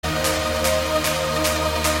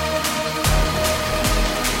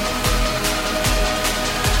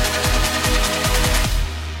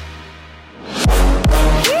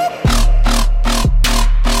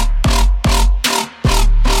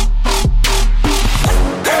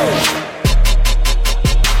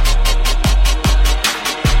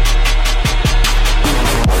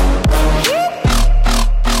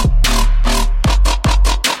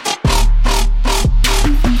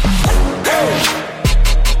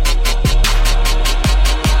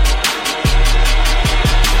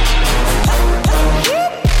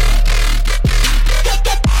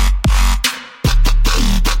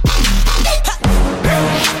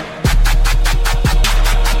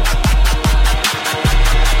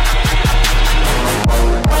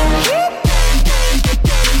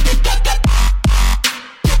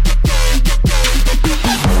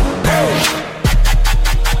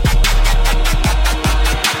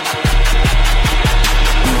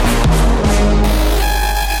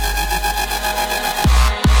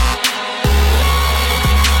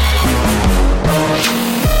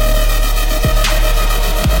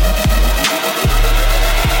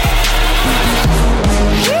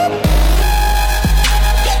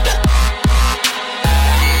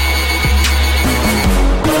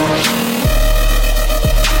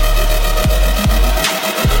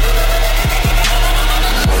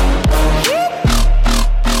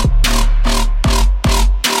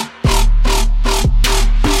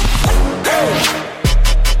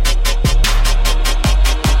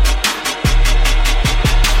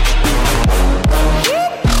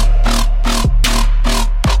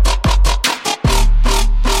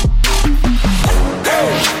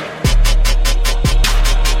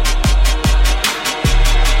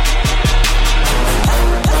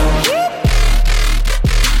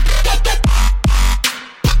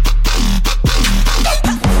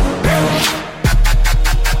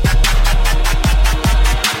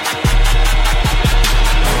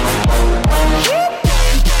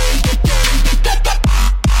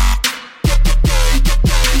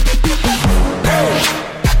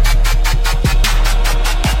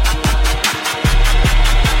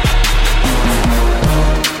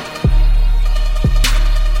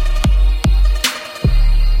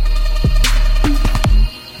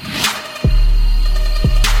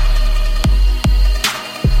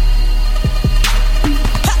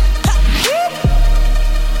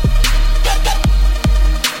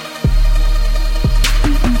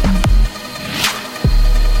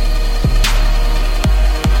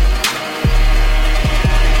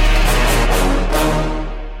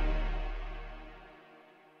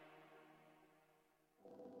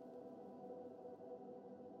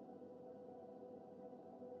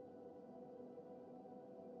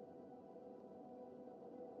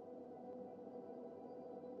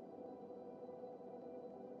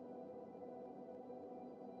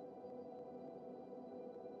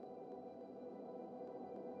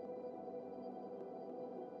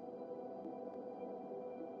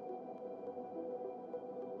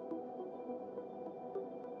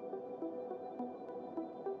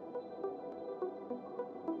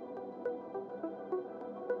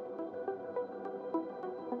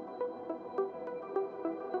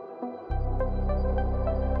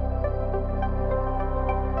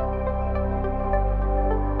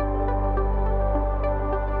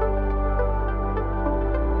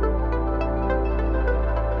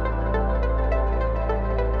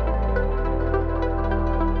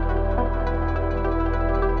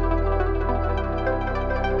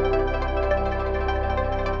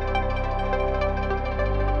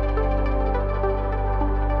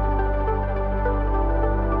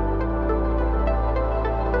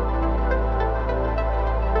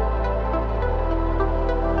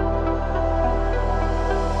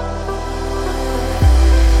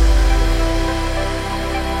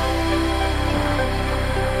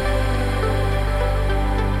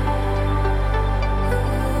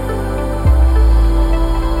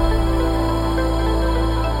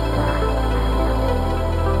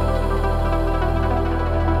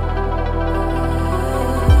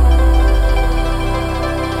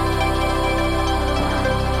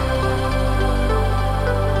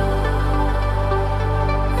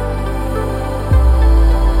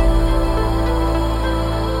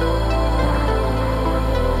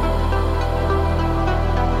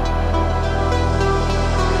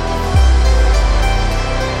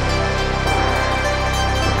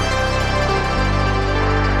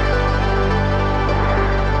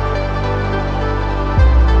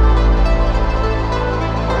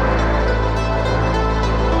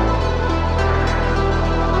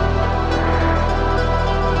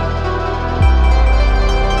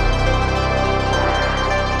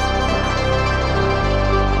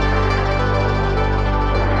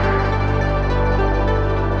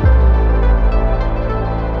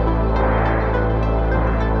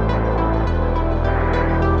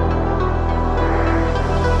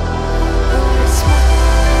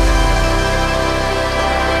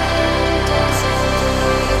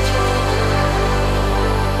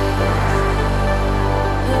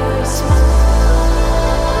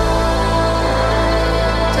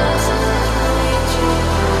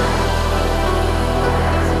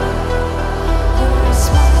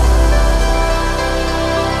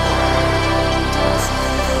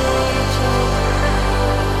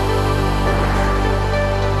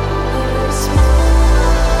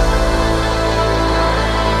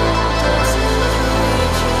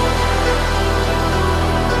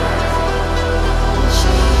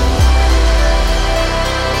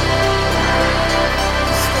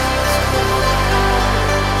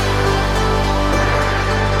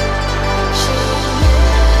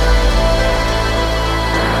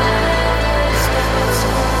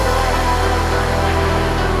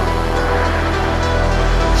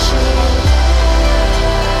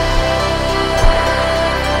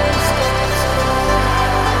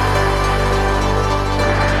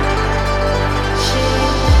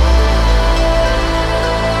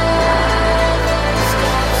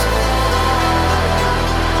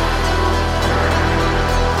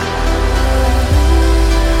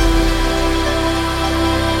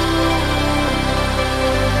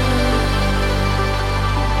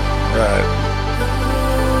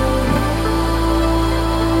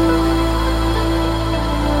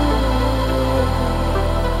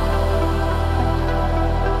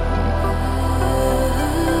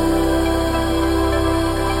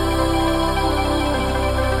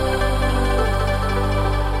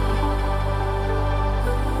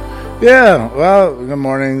Yeah, well, good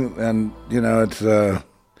morning, and it's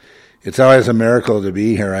always a miracle to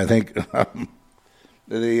be here. I think I'm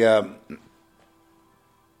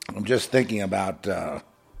just thinking about how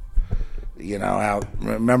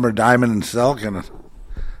remember Diamond and Silk and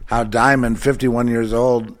how Diamond, 51 years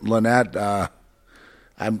old, Lynette.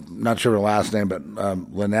 I'm not sure her last name, but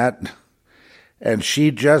Lynette, and she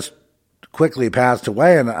just quickly passed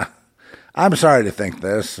away. And I'm sorry to think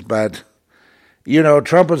this, but.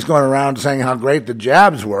 Trump was going around saying how great the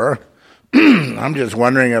jabs were. I'm just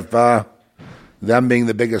wondering if them being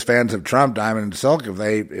the biggest fans of Trump, Diamond and Silk, if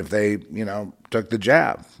they took the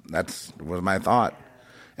jab. That was my thought.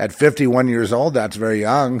 At 51 years old, that's very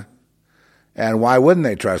young. And why wouldn't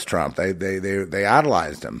they trust Trump? They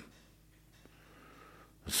idolized him.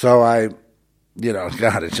 So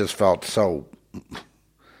God, it just felt so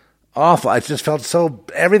awful. It just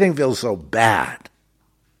felt everything feels so bad.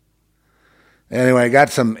 Anyway, I got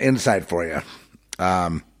some insight for you.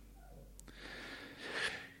 I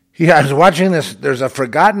was watching this. There's a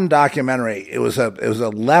forgotten documentary. It was a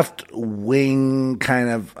left wing kind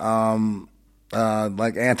of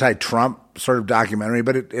like anti-Trump sort of documentary,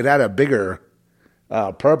 but it had a bigger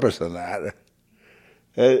purpose than that.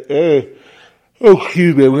 Excuse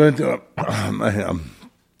me. We're going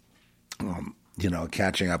to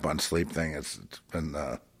catching up on sleep thing. It's been.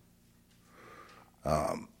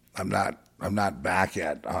 I'm not back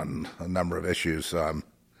yet on a number of issues, so I'm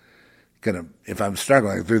gonna, if I'm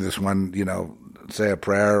struggling through this one, say a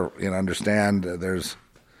prayer, understand there's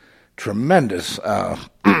tremendous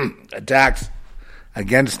attacks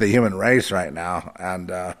against the human race right now, and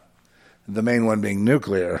the main one being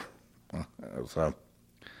nuclear. So,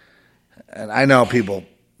 and I know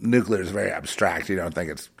nuclear is very abstract. You don't think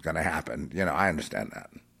it's going to happen. I understand that.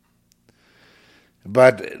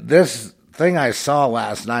 But this thing I saw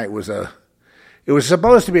last night it was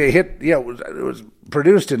supposed to be a hit. Yeah, it was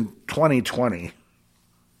produced in 2020,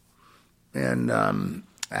 and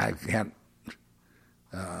I can't.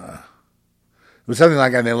 It was something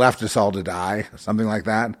like "And They Left Us All to Die," something like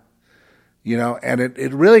that. And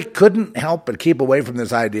it really couldn't help but keep away from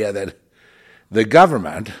this idea that the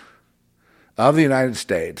government of the United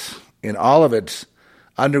States, in all of its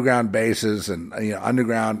underground bases and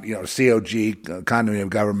underground COG, continuity of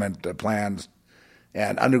government plans.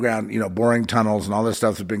 And underground, boring tunnels and all this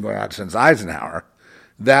stuff that's been going on since Eisenhower,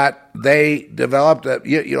 that they developed a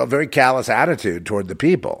very callous attitude toward the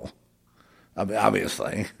people,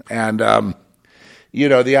 obviously. And,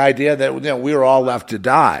 the idea that, we were all left to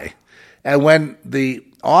die. And when the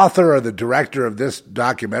author or the director of this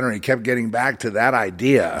documentary kept getting back to that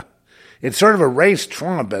idea, it sort of erased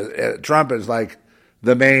Trump. Trump is like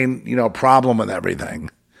the main, problem with everything.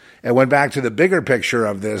 And went back to the bigger picture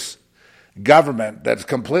of this government that's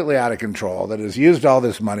completely out of control, that has used all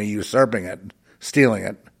this money, usurping it, stealing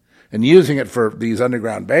it, and using it for these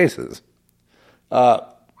underground bases,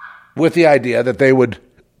 with the idea that they would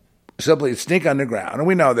simply sneak underground. And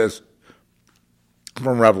we know this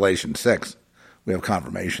from Revelation 6. We have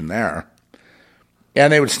confirmation there.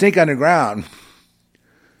 And they would sneak underground,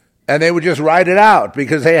 and they would just ride it out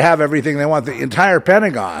because they have everything they want. The entire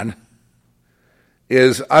Pentagon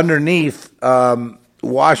is underneath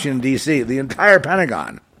Washington, D.C., the entire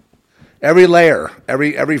Pentagon, every layer,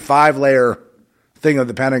 every 5-layer thing of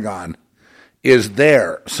the Pentagon is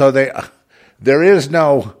there. So there is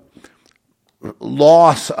no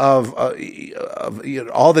loss of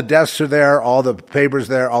all the desks are there, all the papers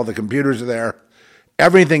there, all the computers are there.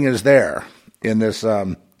 Everything is there in this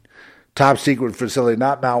top secret facility,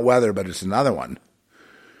 not Mount Weather, but it's another one.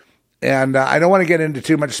 And I don't want to get into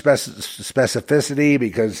too much specificity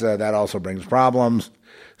because that also brings problems.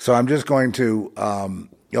 So I'm just going to,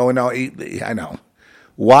 I know.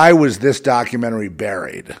 Why was this documentary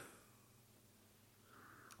buried?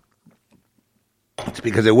 It's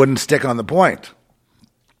because it wouldn't stick on the point.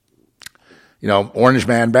 Orange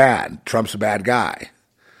man bad, Trump's a bad guy.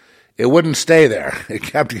 It wouldn't stay there. It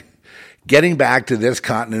kept getting back to this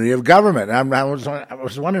continuity of government. And I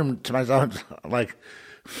was wondering to myself, like,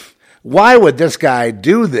 why would this guy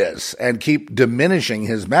do this and keep diminishing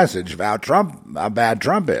his message about Trump, how bad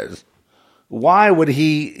Trump is? Why would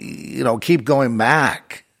he, keep going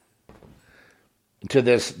back to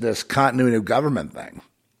this continuity of government thing?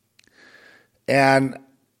 And,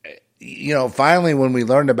 finally, when we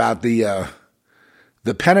learned about the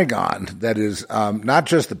Pentagon, that is not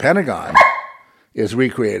just the Pentagon is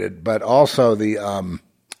recreated, but also the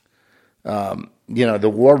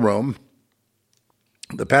War Room,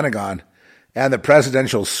 the Pentagon, and the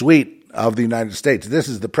presidential suite of the United States. This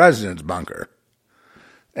is the president's bunker.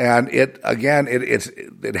 And it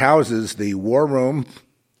houses the War Room,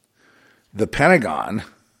 the Pentagon,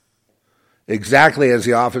 exactly as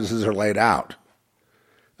the offices are laid out,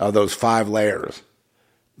 of those 5 layers,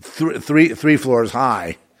 three floors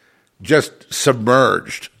high, just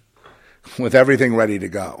submerged with everything ready to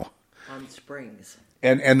go. On springs.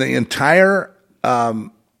 And the entire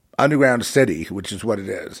underground city, which is what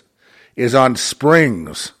it is on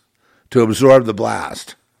springs to absorb the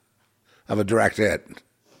blast of a direct hit.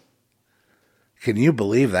 Can you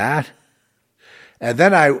believe that? And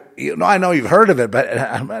then I know you've heard of it,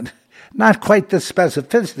 but not quite this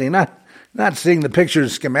specificity, not seeing the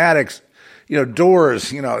pictures, schematics,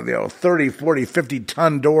 doors, 30, 40, 50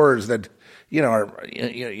 ton doors that, are,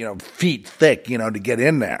 feet thick, to get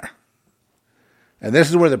in there. And this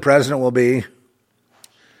is where the president will be.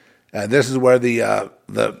 This is where the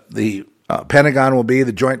Pentagon will be,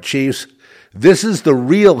 the Joint Chiefs. This is the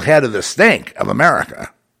real head of the stink of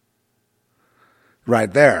America.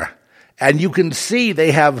 Right there. And you can see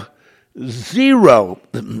they have zero.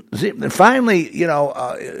 Finally,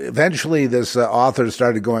 eventually this author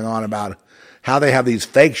started going on about how they have these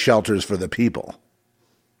fake shelters for the people.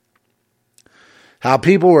 How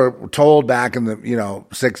people were told back in the,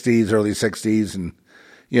 60s, early 60s, and,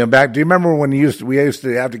 back, do you remember when we used to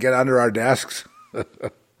have to get under our desks?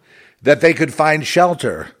 That they could find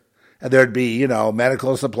shelter. And there'd be,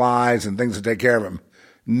 medical supplies and things to take care of them.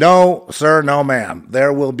 No, sir, no, ma'am.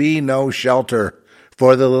 There will be no shelter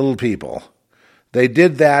for the little people. They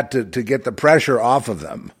did that to get the pressure off of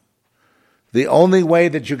them. The only way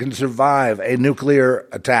that you can survive a nuclear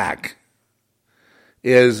attack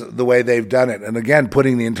is the way they've done it. And again,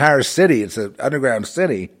 putting the entire city, it's an underground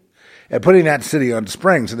city, and putting that city on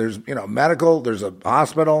springs. So there's, medical, there's a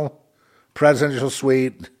hospital, presidential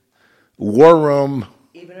suite, war room.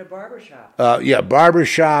 Even a barbershop.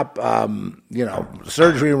 Barbershop,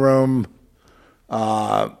 surgery room,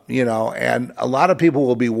 and a lot of people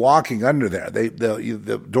will be walking under there.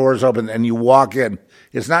 The doors open and you walk in.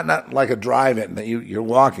 It's not like a drive-in that you're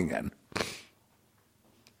walking in.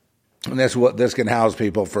 And this can house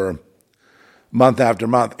people for month after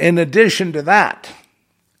month. In addition to that,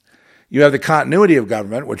 you have the continuity of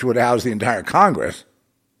government, which would house the entire Congress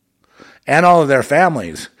and all of their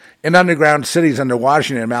families in underground cities under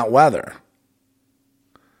Washington and Mount Weather.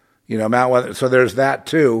 Mount Weather. So there's that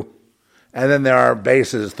too. And then there are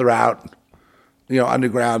bases throughout,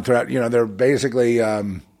 underground throughout, they're basically,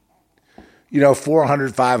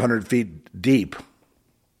 400, 500 feet deep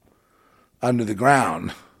under the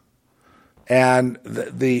ground. And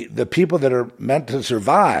the people that are meant to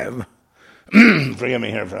survive, forgive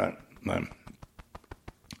me here for that.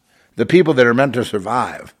 The people that are meant to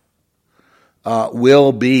survive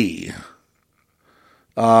will be,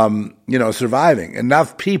 surviving.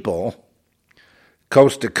 Enough people,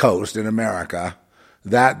 coast to coast in America,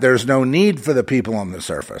 that there's no need for the people on the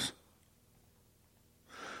surface.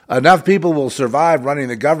 Enough people will survive running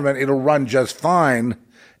the government, it'll run just fine.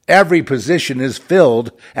 Every position is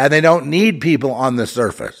filled, and they don't need people on the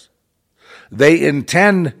surface. They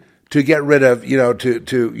intend to get rid of,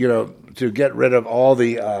 to get rid of all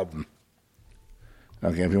the.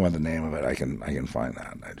 Okay, if you want the name of it, I can find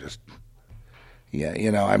that.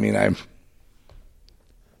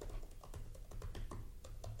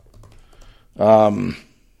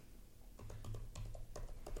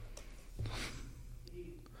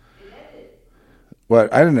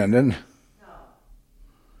 What? I didn't end it.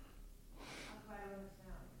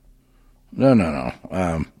 No.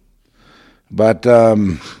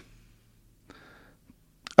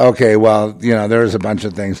 Okay, well, there's a bunch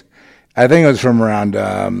of things. I think it was from around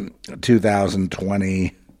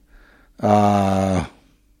 2020.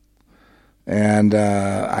 And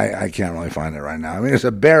I can't really find it right now. I mean, it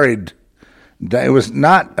was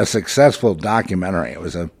not a successful documentary. It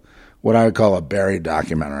was what I would call a buried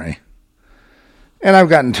documentary. And I've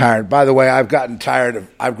gotten tired. By the way, I've grown tired of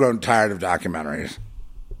documentaries.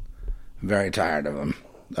 Very tired of them.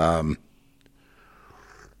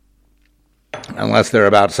 Unless they're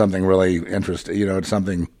about something really interesting. It's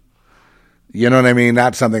something, you know what I mean?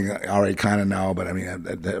 Not something I already kind of know, but I mean,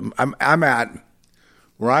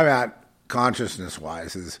 where I'm at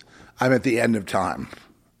consciousness-wise is I'm at the end of time.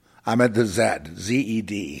 I'm at the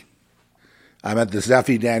Z-E-D. I'm at the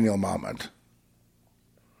Zephy Daniel moment.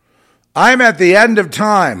 I'm at the end of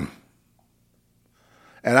time.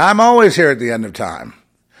 And I'm always here at the end of time.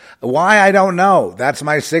 Why, I don't know. That's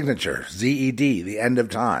my signature, Z-E-D, the end of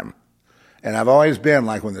time. And I've always been,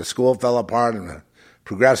 like when the school fell apart and the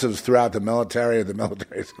progressives threw out the military or the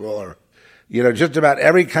military school or, just about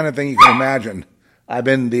every kind of thing you can imagine, I've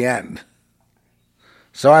been the end.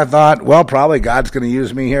 So I thought, well, probably God's going to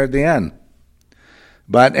use me here at the end.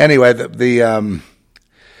 But anyway,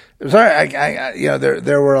 Sorry,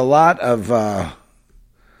 there were a lot of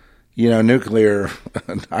nuclear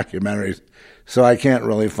documentaries, so I can't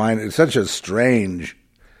really find it. It's such a strange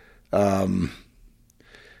thing.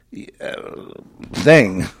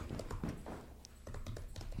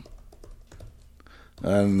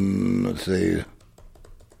 Let's see.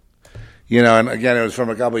 And again, it was from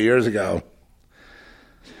a couple of years ago.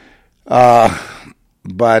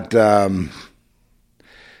 But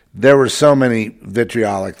there were so many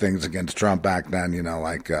vitriolic things against Trump back then, the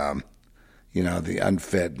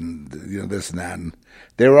unfit and, this and that. And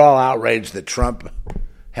they were all outraged that Trump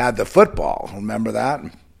had the football. Remember that?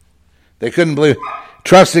 They couldn't believe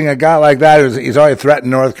trusting a guy like that. He's already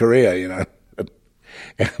threatened North Korea,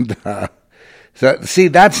 And so, see,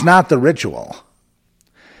 that's not the ritual.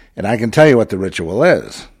 And I can tell you what the ritual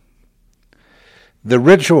is. The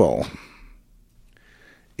ritual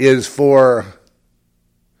is for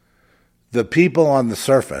the people on the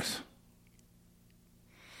surface,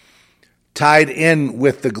 tied in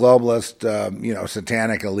with the globalist,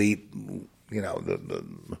 satanic elite,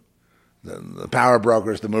 the power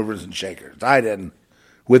brokers, the movers and shakers, tied in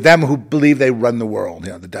with them who believe they run the world,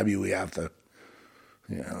 the WEF, the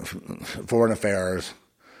Foreign Affairs,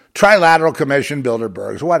 Trilateral Commission,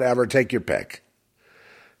 Bilderbergs, whatever, take your pick.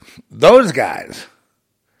 Those guys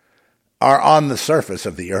are on the surface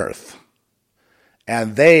of the earth,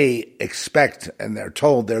 and they expect and they're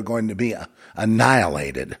told they're going to be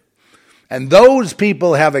annihilated. And those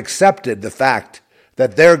people have accepted the fact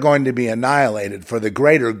that they're going to be annihilated for the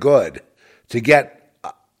greater good to get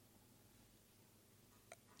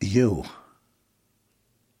you.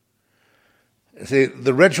 See,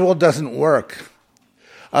 the ritual doesn't work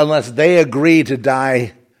unless they agree to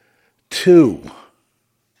die too.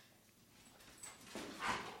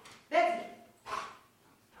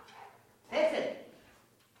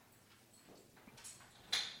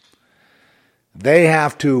 They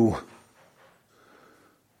have to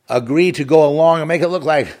agree to go along and make it look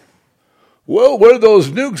like, well, where did those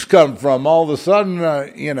nukes come from? All of a sudden,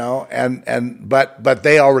 but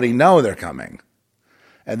they already know they're coming.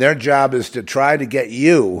 And their job is to try to get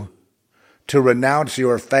you to renounce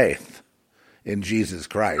your faith in Jesus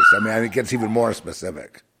Christ. I mean, it gets even more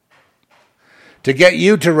specific. To get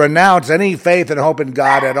you to renounce any faith and hope in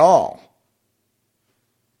God at all.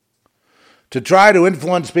 To try to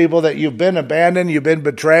influence people that you've been abandoned, you've been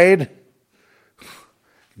betrayed.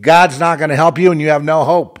 God's not going to help you and you have no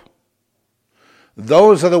hope.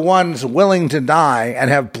 Those are the ones willing to die and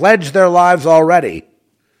have pledged their lives already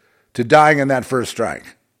to dying in that first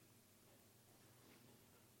strike.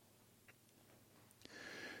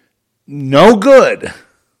 No good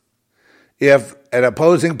if an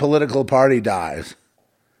opposing political party dies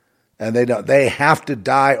and they have to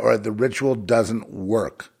die or the ritual doesn't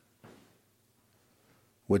work.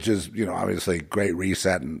 Which is, obviously Great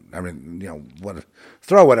Reset and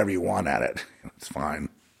throw whatever you want at it. It's fine. It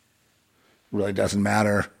really doesn't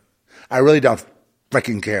matter. I really don't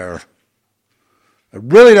freaking care. I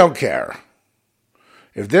really don't care.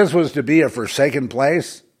 If this was to be a forsaken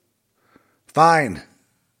place, fine.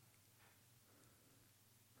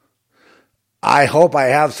 I hope I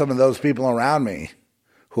have some of those people around me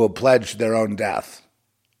who have pledged their own death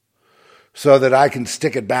so that I can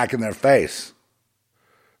stick it back in their face.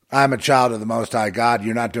 I'm a child of the Most High God.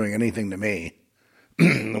 You're not doing anything to me.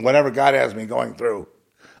 Whatever God has me going through,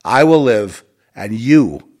 I will live, and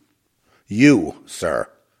you, sir,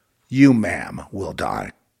 you, ma'am, will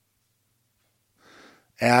die.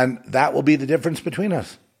 And that will be the difference between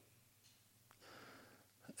us.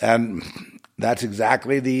 And that's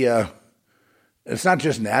exactly it's not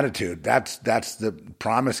just an attitude. That's the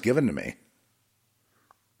promise given to me.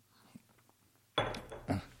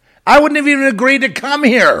 I wouldn't have even agreed to come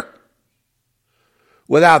here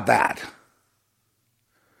without that.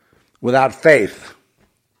 Without faith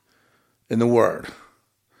in the Word.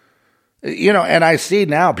 And I see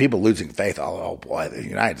now people losing faith. Oh boy, the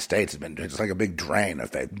United States has been, it's like a big drain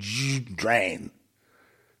of faith. Drain.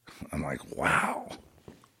 I'm like, wow.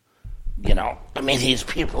 These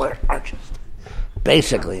people are just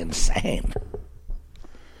basically insane.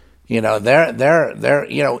 They're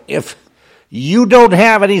if you don't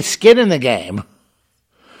have any skin in the game,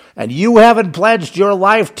 and you haven't pledged your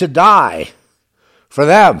life to die for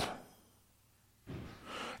them,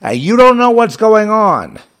 and you don't know what's going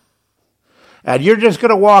on, and you're just going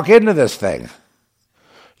to walk into this thing,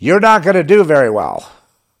 you're not going to do very well.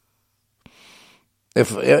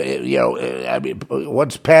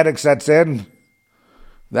 Once panic sets in,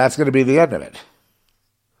 that's going to be the end of it.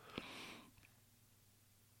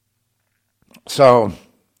 So,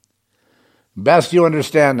 best you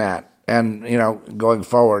understand that. And, going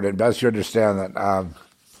forward, it best you understand that,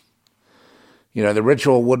 the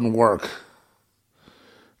ritual wouldn't work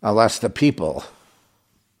unless the people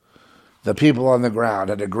on the ground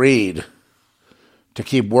had agreed to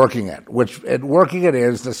keep working it, working it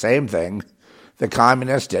is the same thing the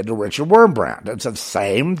communists did to Richard Wurmbrand. It's the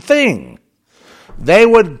same thing. They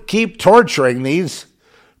would keep torturing these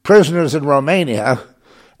prisoners in Romania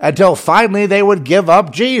until finally they would give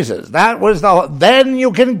up Jesus. Then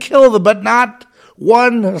you can kill them, but not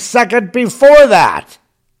 1 second before that.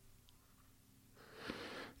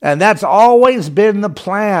 And that's always been the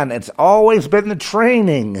plan. It's always been the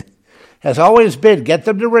training. Has always been get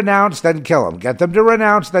them to renounce, then kill them. Get them to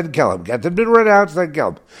renounce, then kill them. Get them to renounce, then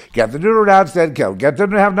kill them. Get them to renounce, then kill them. Get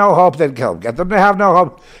them to have no hope, then kill them. Get them to have no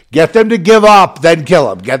hope. Get them to give up, then kill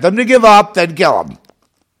them. Get them to give up, then kill them.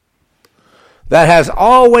 That has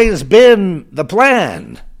always been the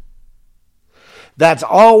plan. That's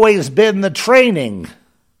always been the training.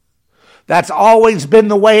 That's always been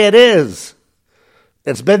the way it is.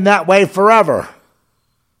 It's been that way forever.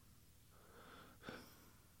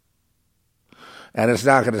 And it's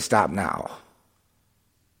not going to stop now.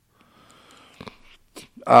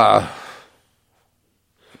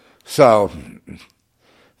 So,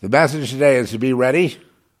 the message today is to be ready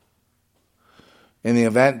in the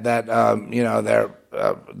event that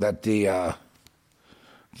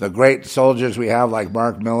the great soldiers we have like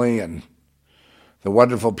Mark Milley and the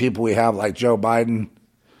wonderful people we have like Joe Biden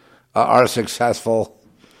are successful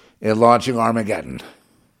in launching Armageddon.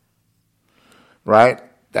 Right?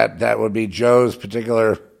 That would be Joe's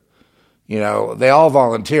particular, they all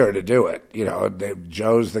volunteer to do it.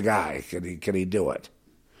 Joe's the guy. Can he do it?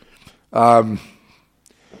 Well,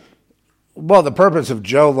 the purpose of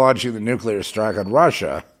Joe launching the nuclear strike on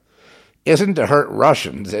Russia isn't to hurt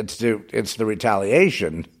Russians. It's the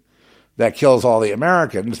retaliation that kills all the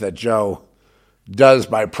Americans that Joe does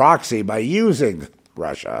by proxy by using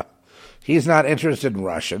Russia. He's not interested in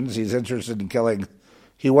Russians. He's interested in killing.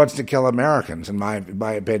 He wants to kill Americans, in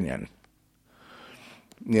my opinion.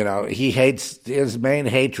 He hates, his main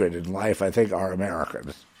hatred in life, I think, are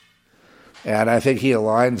Americans. And I think he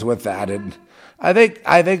aligns with that. And I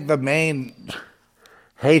think the main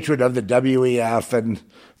hatred of the WEF and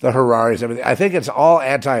the Hararis, everything, I think it's all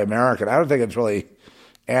anti-American. I don't think it's really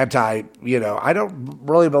I don't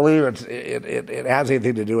really believe it has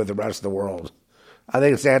anything to do with the rest of the world. I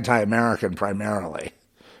think it's anti-American primarily.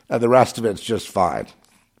 And the rest of it's just fine.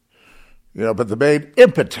 But the main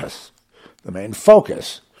impetus, the main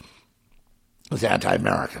focus is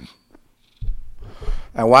anti-American.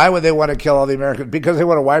 And why would they want to kill all the Americans? Because they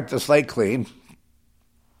want to wipe the slate clean,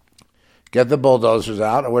 get the bulldozers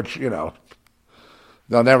out, which, they'll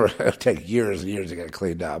never take years and years to get it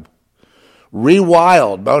cleaned up.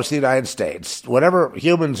 Rewild most of the United States. Whatever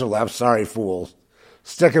humans are left, sorry fools,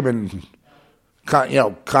 stick them in,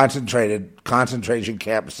 concentration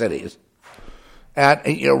camp cities. And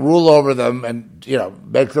rule over them and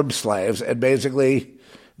make them slaves, and basically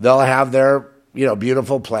they'll have their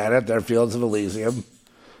beautiful planet, their fields of Elysium,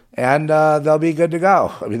 and they'll be good to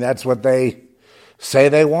go. I mean, that's what they say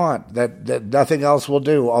they want. That nothing else will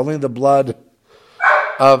do. Only the blood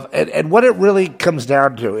of and what it really comes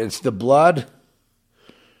down to, it's the blood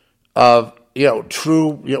of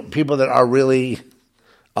true people that are really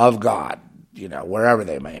of God. Wherever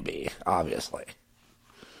they may be, obviously.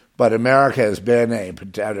 But America has been a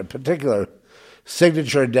particular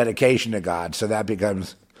signature and dedication to God, so that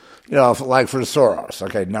becomes, like for Soros,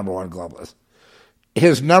 okay, number one globalist.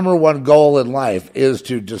 His number one goal in life is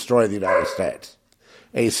to destroy the United States.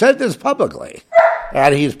 And he said this publicly,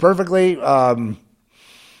 and he's perfectly, him,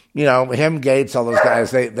 Gates, all those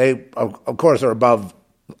guys, they of course are above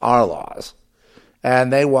our laws,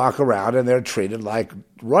 and they walk around and they're treated like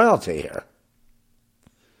royalty here.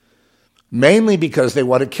 Mainly because they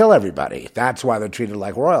want to kill everybody. That's why they're treated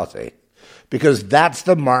like royalty. Because that's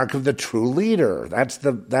the mark of the true leader. That's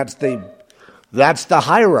the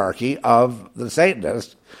hierarchy of the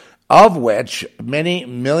Satanists, of which many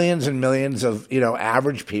millions and millions of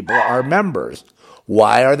average people are members.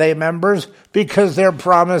 Why are they members? Because they're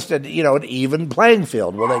promised an even playing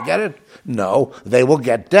field. Will they get it? No, they will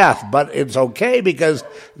get death. But it's okay because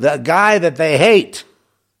the guy that they hate,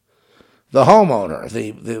 the homeowner,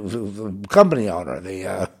 the company owner,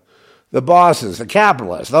 the bosses, the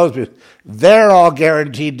capitalists, those people, they're all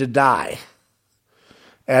guaranteed to die.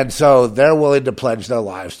 And so they're willing to pledge their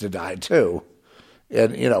lives to die too.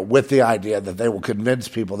 And, with the idea that they will convince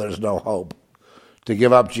people there's no hope to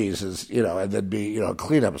give up Jesus, and then be,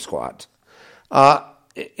 cleanup squads.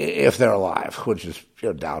 If they're alive, which is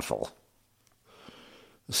doubtful.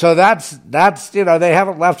 So that's they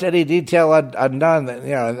haven't left any detail undone.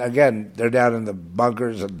 And again, they're down in the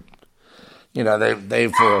bunkers, and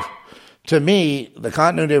to me, the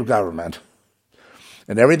continuity of government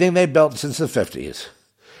and everything they built since the 50s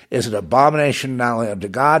is an abomination not only unto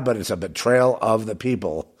God, but it's a betrayal of the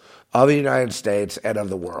people of the United States and of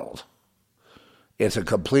the world. It's a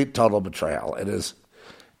complete, total betrayal. It is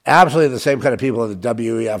absolutely the same kind of people in the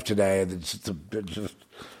WEF today.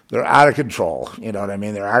 They're out of control. You know what I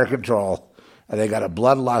mean? They're out of control, and they got a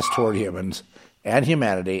bloodlust toward humans and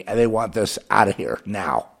humanity, and they want this out of here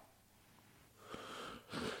now.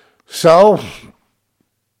 So,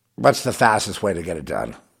 what's the fastest way to get it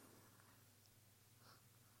done?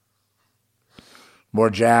 More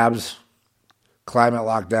jabs, climate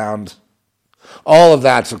lockdowns. All of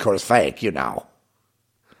that's, of course, fake,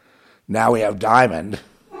 Now we have Diamond.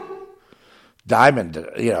 Diamond,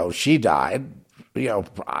 she died.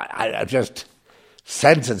 I just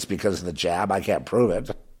sentenced because of the jab. I can't prove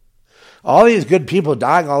it. All these good people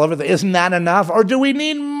dying all over. Isn't that enough? Or do we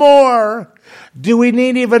need more? Do we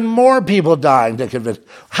need even more people dying to convince?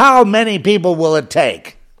 How many people will it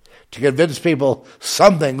take to convince people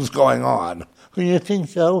something's going on? You think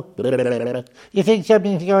so? You think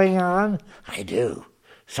something's going on? I do.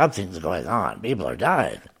 Something's going on. People are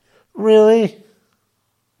dying. Really?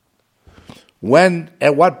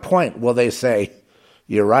 At what point will they say,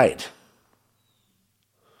 you're right?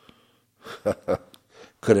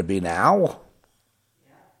 Could it be now?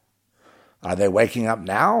 Are they waking up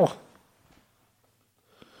now?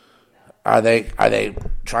 Are they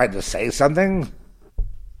trying to say something?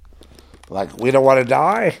 Like, we don't want to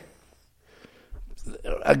die?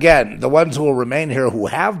 Again, the ones who will remain here who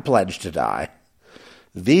have pledged to die,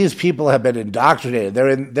 these people have been indoctrinated.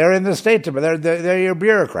 They're in the State Department. They're your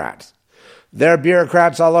bureaucrats. They're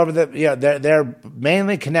bureaucrats all over they're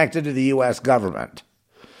mainly connected to the U.S. government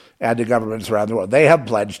and to governments around the world. They have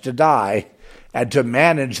pledged to die and to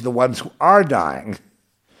manage the ones who are dying,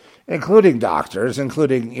 including doctors,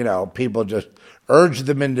 including, people just urge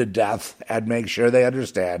them into death and make sure they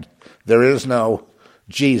understand there is no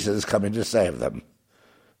Jesus coming to save them.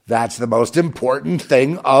 That's the most important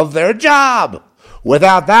thing of their job.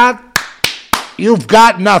 Without that, you've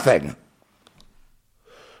got nothing.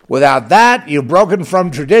 Without that, you've broken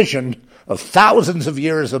from tradition of thousands of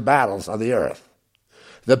years of battles on the earth.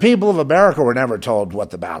 The people of America were never told what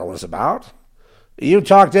the battle was about. You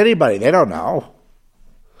talk to anybody, they don't know.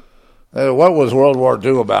 What was World War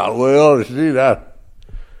II about? Well,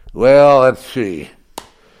 let's see.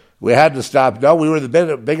 We had to stop. No, we were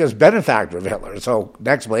the biggest benefactor of Hitler. So,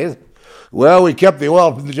 next, please. Well, we kept the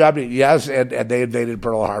oil from the Japanese. Yes, and they invaded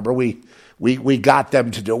Pearl Harbor. We got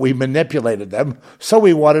them to do it. We manipulated them. So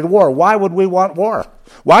we wanted war. Why would we want war?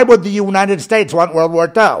 Why would the United States want World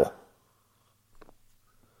War II?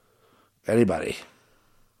 Anybody?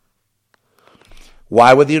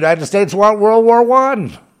 Why would the United States want World War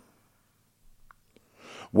I?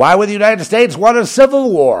 Why would the United States want a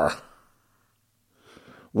civil war?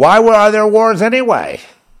 Why are there wars anyway?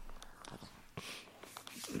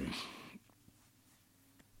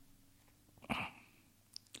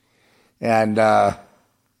 And the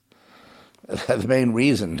main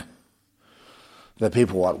reason that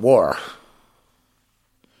people want war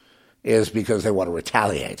is because they want to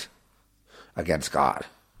retaliate against God.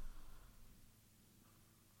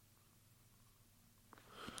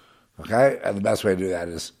 Okay? And the best way to do that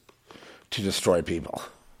is to destroy people.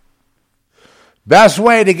 Best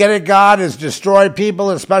way to get at God is destroy people,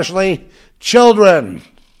 especially children.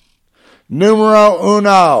 Numero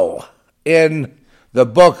uno in the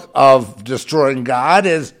book of destroying God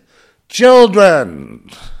is children,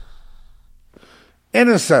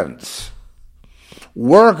 innocents,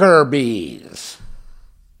 worker bees,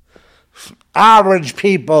 average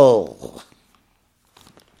people.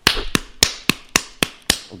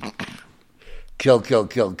 Kill, kill,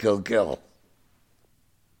 kill, kill, kill.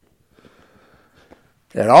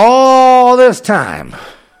 And all this time,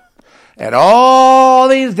 and all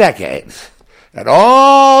these decades, and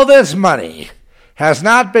all this money has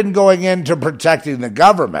not been going into protecting the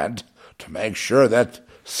government to make sure that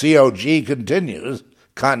COG continues,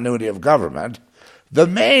 continuity of government. The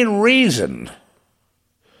main reason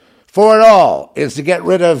for it all is to get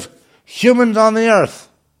rid of humans on the earth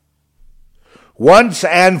once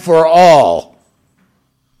and for all.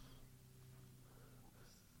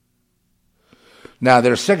 Now,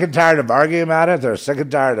 they're sick and tired of arguing about it. They're sick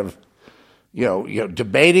and tired of,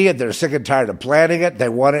 debating it. They're sick and tired of planning it. They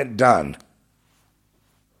want it done.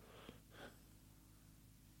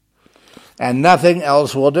 And nothing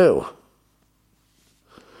else will do.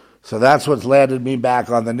 So that's what's landed me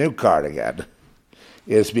back on the nuke card again,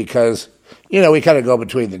 is because, we kind of go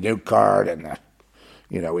between the nuke card and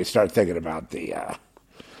we start thinking about the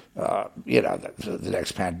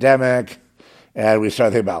next pandemic, and we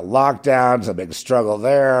start thinking about lockdowns, a big struggle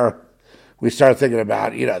there. We start thinking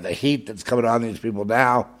about, the heat that's coming on these people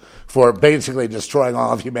now for basically destroying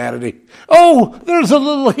all of humanity. Oh, there's a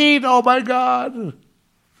little heat. Oh, my God.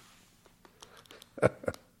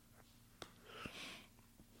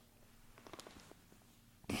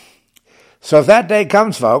 So if that day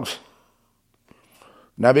comes, folks,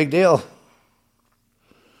 no big deal.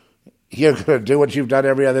 You're going to do what you've done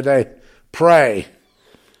every other day. Pray.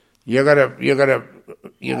 You're going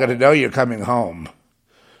to know you're coming home.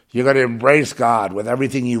 You're going to embrace God with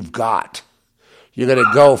everything you've got. You're going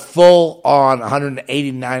to go full on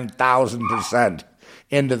 189,000%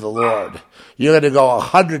 into the Lord. You're going to go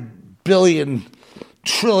 100 billion,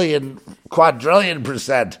 trillion, quadrillion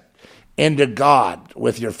 % into God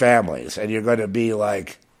with your families. And you're going to be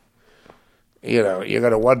like, you're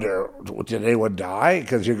going to wonder, did anyone die?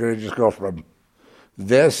 Because you're going to just go from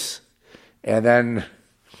this, and then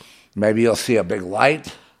maybe you'll see a big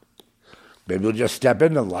light. Maybe you'll just step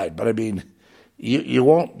into the light. But I mean, you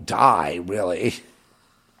won't die, really.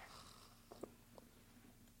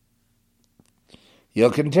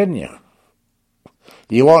 You'll continue.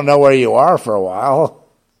 You won't know where you are for a while.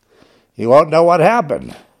 You won't know what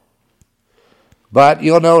happened. But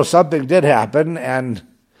you'll know something did happen, and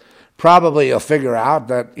probably you'll figure out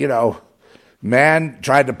that, man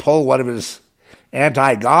tried to pull one of his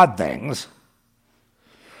anti-God things,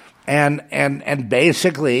 and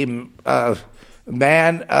basically,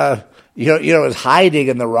 man, is hiding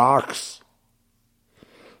in the rocks,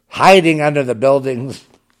 hiding under the buildings,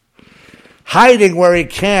 hiding where he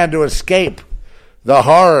can to escape the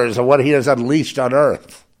horrors of what he has unleashed on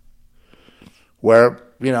earth, where,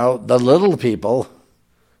 the little people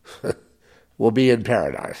will be in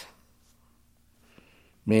paradise.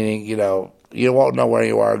 Meaning, you won't know where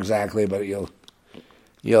you are exactly, but you'll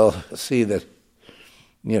see that,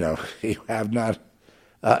 you have not.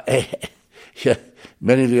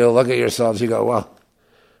 Many of you will look at yourselves, you go, well,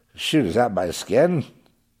 shoot, is that my skin?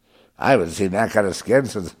 I haven't seen that kind of skin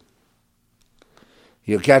since.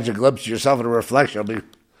 You'll catch a glimpse of yourself in a reflection. You'll be,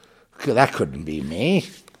 that couldn't be me.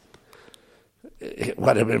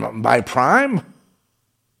 What, in my prime?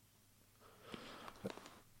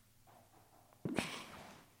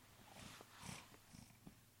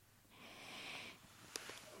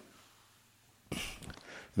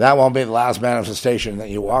 That won't be the last manifestation that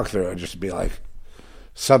you walk through. It'll just be like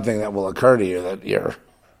something that will occur to you that you're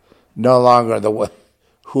no longer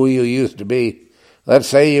who you used to be. Let's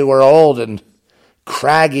say you were old and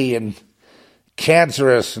craggy and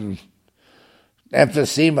cancerous and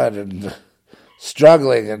emphysema and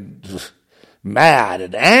struggling and mad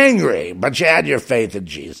and angry, but you had your faith in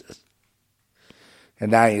Jesus. And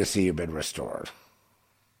now you see you've been restored.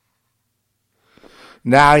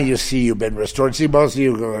 Now you see you've been restored. See, most of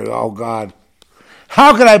you go, oh, God,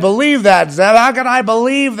 how can I believe that, Zeb? How can I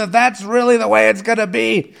believe that that's really the way it's going to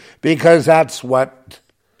be? Because that's what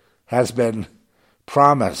has been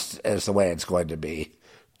promised as the way it's going to be.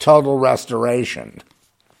 Total restoration.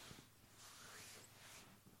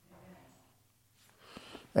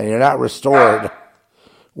 And you're not restored.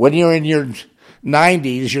 When you're in your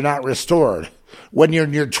 90s, you're not restored. When you're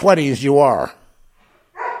in your 20s, you are.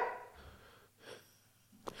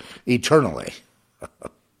 Eternally.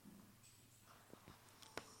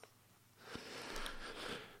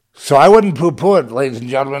 So I wouldn't poo-poo it, ladies and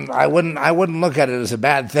gentlemen. I wouldn't look at it as a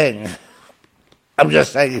bad thing. I'm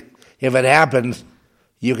just saying, if it happens,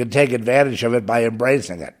 you can take advantage of it by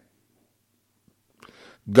embracing it.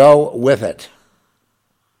 Go with it.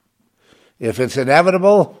 If it's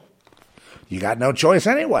inevitable, you got no choice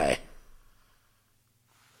anyway.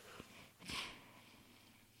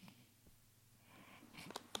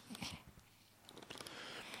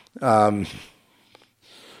 But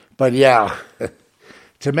yeah,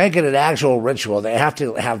 to make it an actual ritual, they have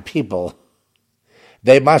to have people.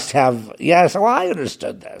 They must have, yes, well, I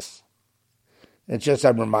understood this. It's just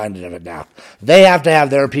I'm reminded of it now. They have to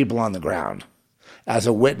have their people on the ground as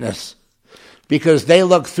a witness because they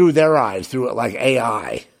look through their eyes, through it like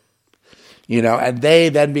AI, and they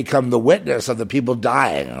then become the witness of the people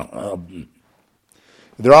dying.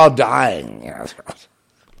 They're all dying.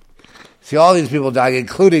 See, all these people dying,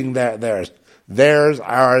 including theirs,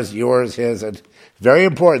 ours, yours, his. And very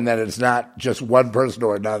important that it's not just one person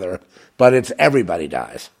or another, but it's everybody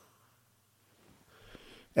dies.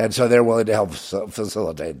 And so they're willing to help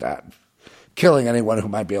facilitate that. Killing anyone who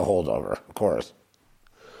might be a holdover, of course.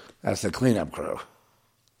 That's the cleanup crew.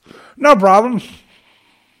 No problem.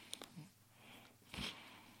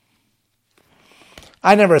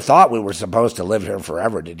 I never thought we were supposed to live here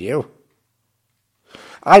forever, did you?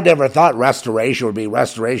 I never thought restoration would be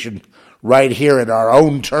restoration right here in our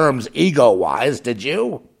own terms, ego-wise, did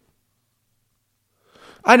you?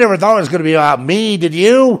 I never thought it was going to be about me, did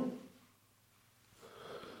you?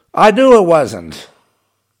 I knew it wasn't.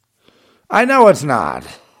 I know it's not.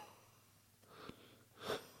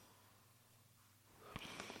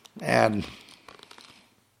 And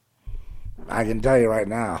I can tell you right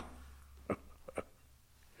now,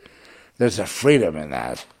 there's a freedom in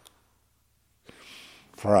that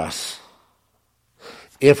for us,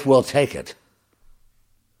 if we'll take it.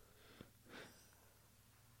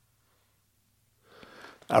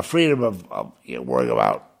 A freedom of worrying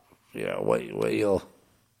about what you'll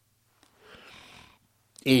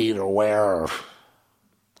eat or wear, or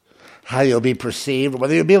how you'll be perceived, or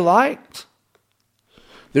whether you'll be liked.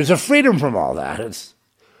 There's a freedom from all that. It's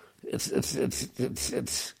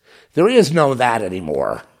there is no that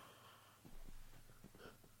anymore.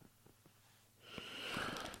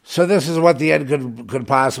 So this is what the end could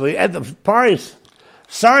possibly. And the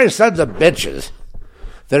sorry sons of bitches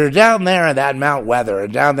that are down there in that Mount Weather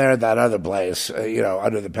and down there at that other place,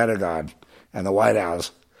 under the Pentagon and the White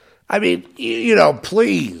House. I mean,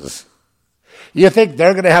 please. You think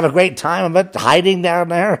they're going to have a great time of it, hiding down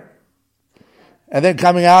there? And then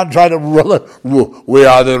coming out and trying to rule it. We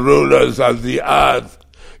are the rulers of the earth.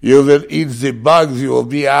 You will eat the bugs, you will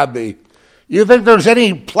be happy. You think there's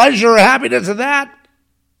any pleasure or happiness in that?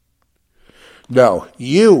 No,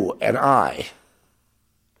 you and I,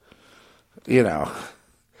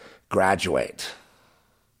 graduate.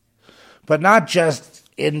 But not just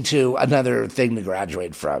into another thing to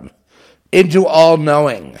graduate from. Into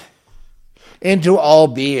all-knowing. Into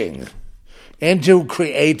all-being. Into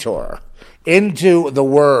Creator. Into the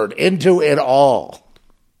Word. Into it all.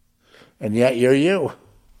 And yet you're you.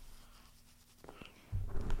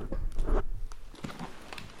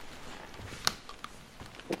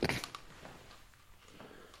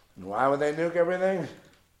 Why would they nuke everything?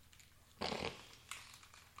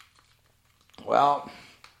 Well,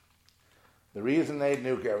 the reason they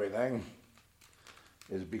nuke everything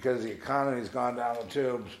is because the economy's gone down the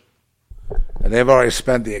tubes, and they've already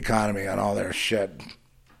spent the economy on all their shit.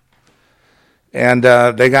 And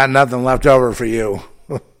they got nothing left over for you.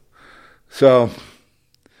 So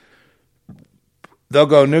they'll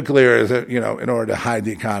go nuclear, in order to hide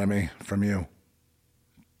the economy from you.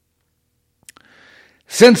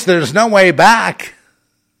 Since there's no way back,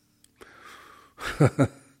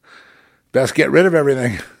 best get rid of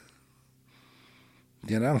everything.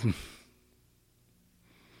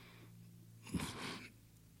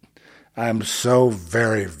 I'm so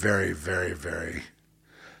very, very, very, very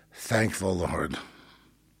thankful, Lord.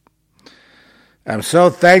 I'm so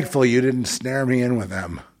thankful you didn't snare me in with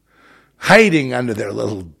them, hiding under their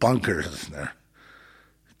little bunkers. They're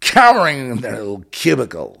cowering in their little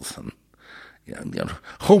cubicles and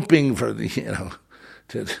hoping for the,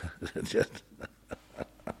 to just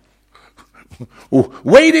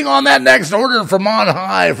waiting on that next order from on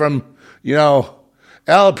high, from,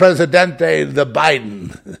 El Presidente, the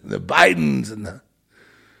Bidens and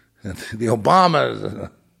the Obamas,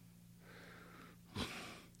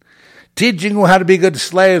 teaching you how to be good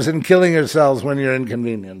slaves and killing yourselves when you're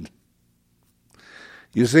inconvenient.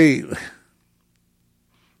 You see,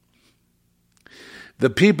 the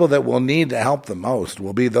people that will need to help the most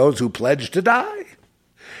will be those who pledge to die.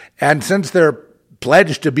 And since they're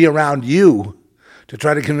pledged to be around you, to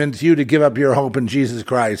try to convince you to give up your hope in Jesus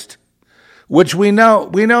Christ, which we know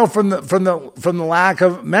from the lack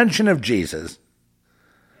of mention of Jesus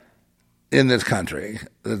in this country.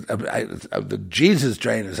 The Jesus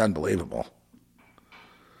drain is unbelievable.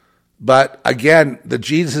 But again, the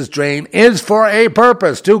Jesus drain is for a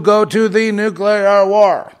purpose, to go to the nuclear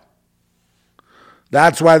war.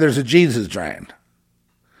 That's why there's a Jesus drain.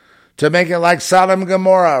 To make it like Sodom and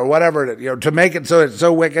Gomorrah or whatever, to make it so it's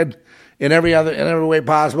so wicked in every way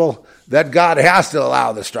possible that God has to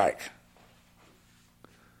allow the strike.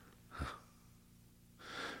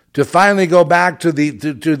 To finally go back to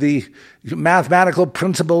the mathematical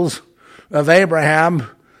principles of Abraham,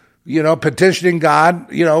 petitioning God,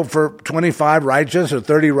 for 25 righteous or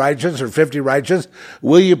 30 righteous or 50 righteous.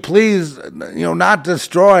 Will you please, not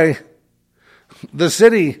destroy the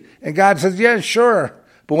city? And God says, yeah, sure.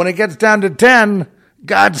 But when it gets down to 10,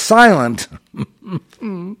 God's silent.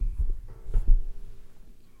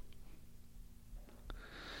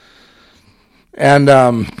 And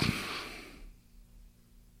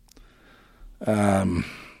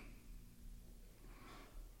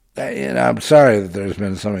I'm sorry that there's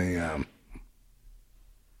been so many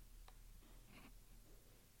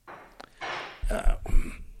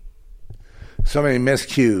So many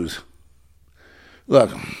miscues. Look,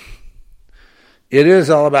 it is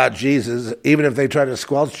all about Jesus. Even if they try to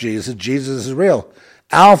squelch Jesus, Jesus is real.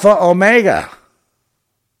 Alpha, Omega.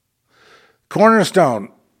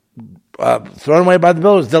 Cornerstone, thrown away by the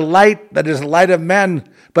builders. The light that is the light of men,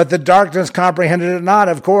 but the darkness comprehended it not.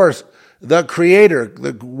 Of course, the Creator,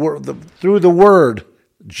 through the Word,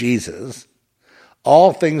 Jesus,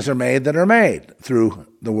 all things are made that are made through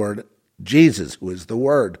the Word Jesus, who is the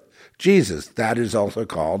Word. Jesus, that is also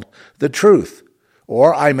called the truth,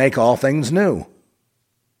 or I make all things new.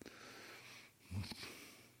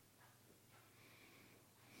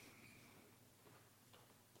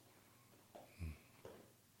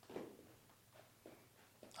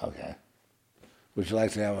 Okay. Would you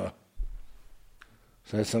like to have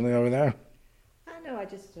say something over there? I know, I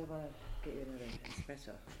just want to get you another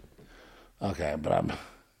espresso. Okay, but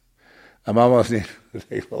I'm almost need to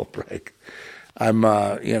take a little break. I'm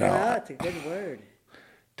Oh, it's a good word.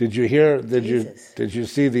 Did you hear? Jesus. Did you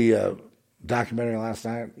see the documentary last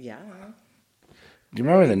night? Yeah. Do you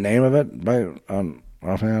remember the name of it by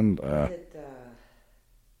offhand? Is it,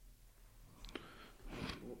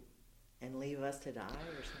 and leave us to die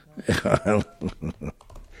or something?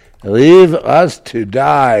 Leave us to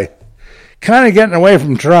die. Kind of getting away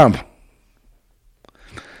from Trump.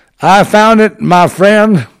 I found it, my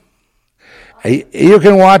friend. You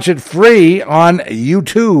can watch it free on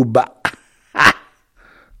YouTube.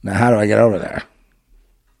 Now, how do I get over there?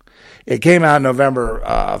 It came out November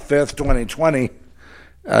 5th, 2020,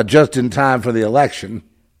 just in time for the election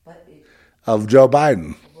of Joe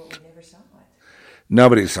Biden. Well, we never saw it.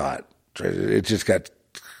 Nobody saw it. It just got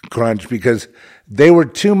crunched because they were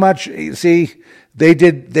too much. You see,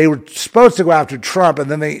 they were supposed to go after Trump,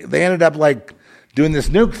 and then they ended up like doing this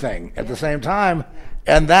nuke thing at the same time,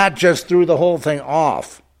 and that just threw the whole thing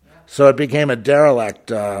off. So it became a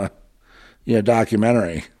derelict,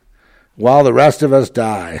 documentary. While the rest of us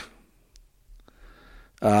die,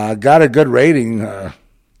 got a good rating.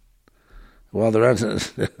 While the rest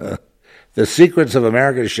of the secrets of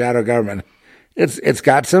America's shadow government. It's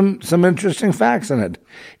got some interesting facts in it.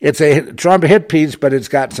 It's a Trump hit piece, but it's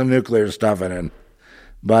got some nuclear stuff in it.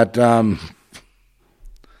 But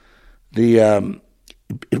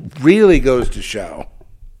it really goes to show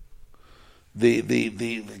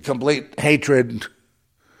the complete hatred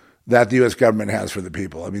that the U.S. government has for the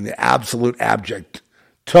people. I mean, the absolute abject,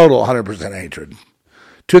 total 100% hatred,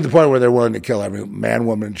 to the point where they're willing to kill every man,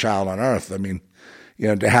 woman, and child on earth. I mean,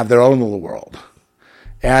 to have their own little world.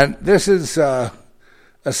 And this is a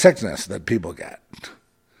sickness that people get.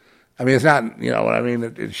 I mean, it's not, what I mean?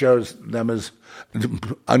 It shows them as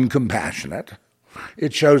uncompassionate.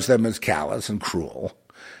 It shows them as callous and cruel.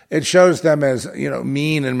 It shows them as,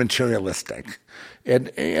 mean and materialistic. And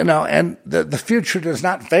the future does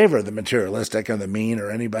not favor the materialistic or the mean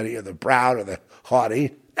or anybody or the proud or the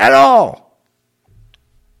haughty at all.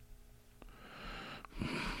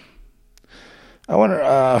 I wonder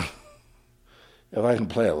if I can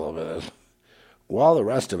play a little bit of this. While the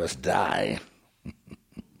rest of us die,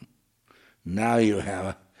 now you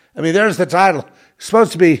have there's the title. It's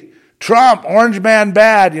supposed to be Trump, Orange Man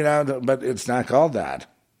Bad, but it's not called that.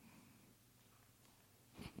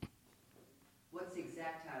 What's the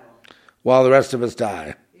exact title? While the rest of us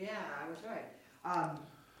die. Yeah, I was right.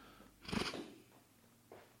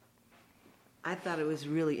 I thought it was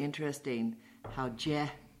really interesting how Jeh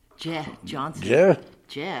Johnson.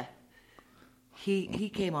 Jeh. He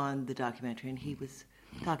came on the documentary and he was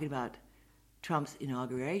talking about Trump's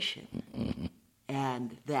inauguration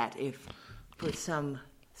and that if for some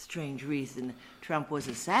strange reason Trump was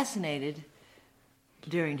assassinated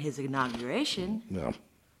during his inauguration,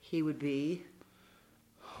 he would be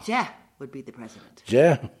Jeh would be the president.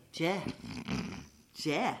 Jeh. Yeah.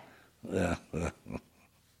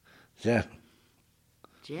 Jeh.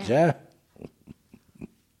 Jeh.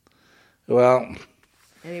 Well,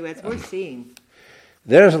 anyway, it's worth seeing.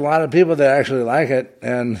 There's a lot of people that actually like it,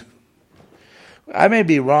 and I may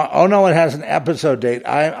be wrong. Oh no, it has an episode date.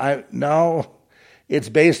 No, it's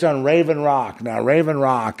based on Raven Rock. Now, Raven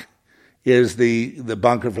Rock is the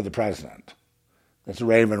bunker for the president. That's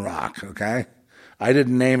Raven Rock. Okay, I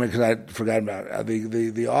didn't name it because I forgot about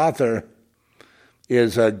it. The author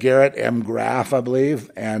is Garrett M. Graff, I believe,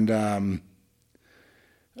 and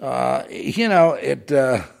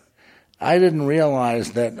I didn't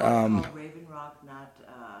realize that. Raven Rock, not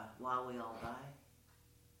While We All Die.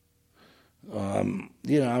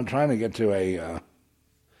 I'm trying to get to a.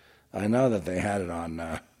 I know that they had it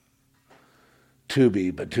on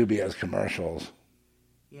Tubi, but Tubi has commercials.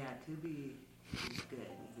 Yeah, Tubi is good.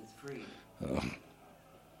 It's free.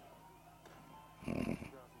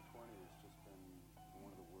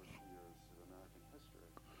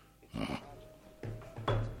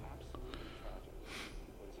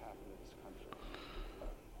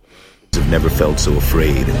 never felt so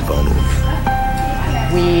afraid and vulnerable.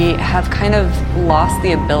 We have kind of lost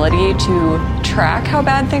the ability to track how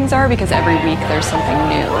bad things are because every week there's something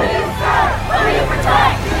new.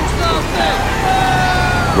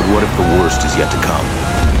 But what if the worst is yet to come,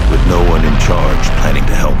 with no one in charge planning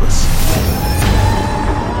to help us?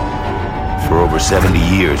 For over 70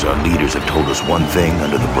 years, our leaders have told us one thing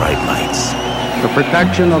under the bright lights. The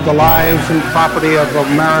protection of the lives and property of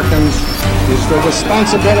Americans is the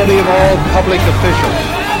responsibility of all public officials.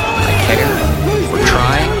 I care. We're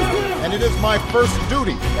trying. And it is my first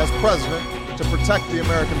duty as president to protect the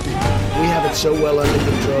American people. We have it so well under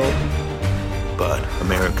control. But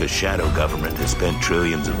America's shadow government has spent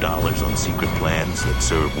trillions of dollars on secret plans that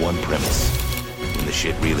serve one premise. When the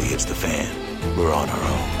shit really hits the fan, we're on our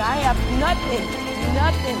own. I have nothing.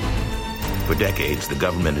 For decades, the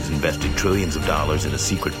government has invested trillions of dollars in a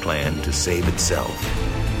secret plan to save itself,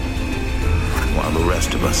 while the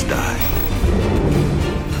rest of us die.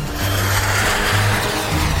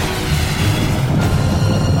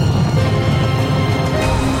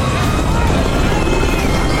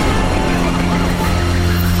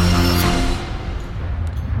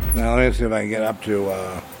 Now, let me see if I can get up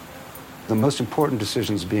to... The most important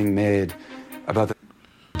decisions being made about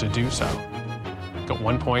to do so. At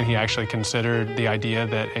one point, he actually considered the idea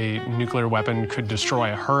that a nuclear weapon could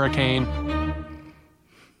destroy a hurricane.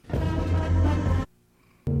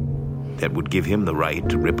 That would give him the right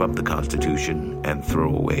to rip up the Constitution and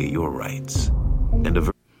throw away your rights. And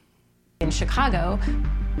in Chicago,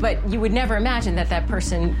 but you would never imagine that that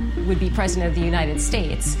person would be president of the United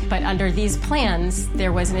States. But under these plans,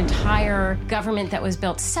 there was an entire government that was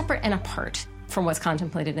built separate and apart from what's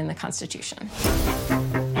contemplated in the Constitution.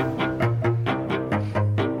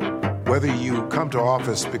 Whether you come to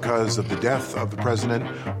office because of the death of the president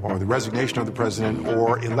or the resignation of the president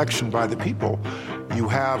or election by the people, you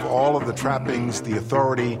have all of the trappings, the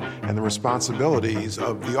authority, and the responsibilities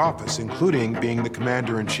of the office, including being the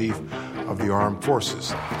commander-in-chief of the armed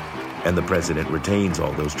forces. And the president retains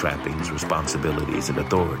all those trappings, responsibilities, and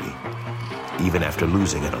authority, even after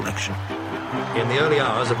losing an election. In the early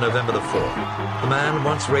hours of November the 4th, the man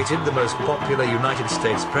once rated the most popular United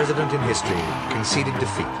States president in history conceded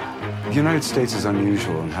defeat. The United States is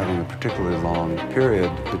unusual in having a particularly long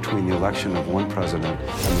period between the election of one president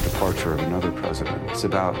and the departure of another president. It's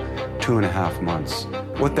about 2.5 months.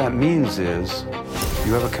 What that means is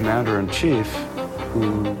you have a commander-in-chief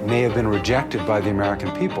who may have been rejected by the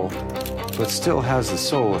American people, but still has the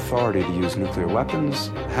sole authority to use nuclear weapons,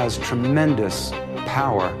 has tremendous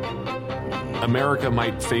power. America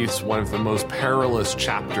might face one of the most perilous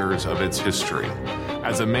chapters of its history.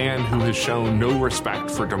 As a man who has shown no respect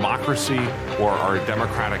for democracy or our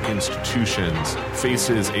democratic institutions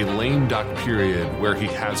faces a lame duck period where he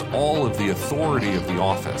has all of the authority of the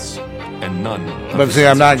office and none of But see,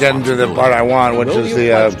 I'm not getting to the part I want, which is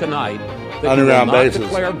the underground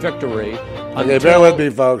bases. Okay, bear with me,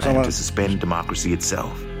 folks. And to suspend democracy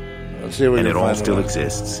itself. Let's see what and it all still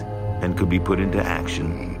exists and could be put into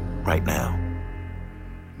action right now.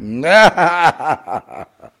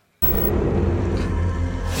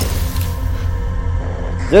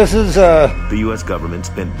 This is The U.S. government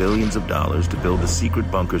spent billions of dollars to build a secret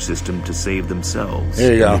bunker system to save themselves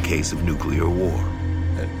in the case of nuclear war.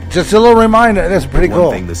 Just a little reminder, that's pretty cool.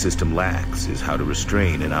 One thing the system lacks is how to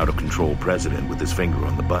restrain an out-of-control president with his finger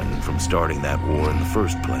on the button from starting that war in the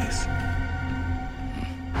first place.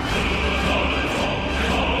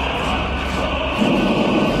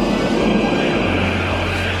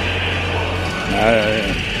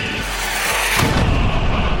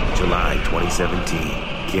 July 2017.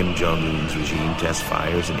 Kim Jong-un's regime test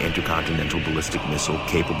fires an intercontinental ballistic missile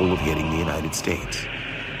capable of hitting the United States.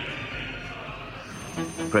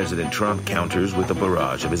 President Trump counters with a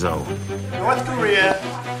barrage of his own. North Korea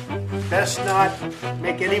best not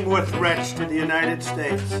make any more threats to the United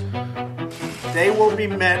States. They will be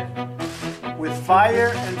met with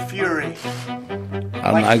fire and fury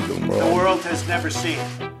like the world has never seen.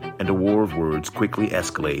 And a war of words quickly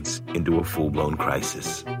escalates into a full-blown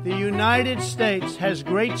crisis. The United States has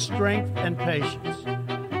great strength and patience.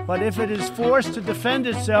 But if it is forced to defend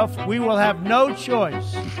itself, we will have no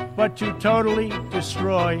choice but to totally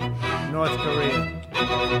destroy North Korea.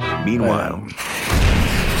 Meanwhile,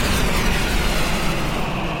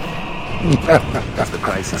 as the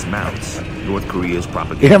crisis mounts, North Korea's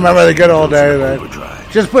propaganda... You remember the good old days, right?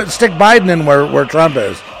 Just stick Biden in where Trump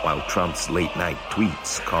is. While Trump's late-night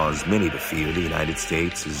tweets cause many to fear the United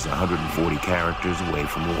States is 140 characters away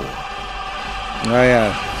from war. Oh,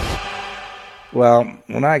 yeah. Well,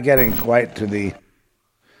 we're not getting quite to the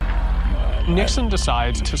Nixon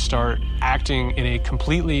decides to start acting in a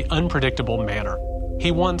completely unpredictable manner.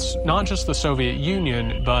 He wants not just the Soviet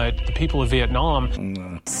Union, but the people of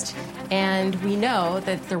Vietnam. And we know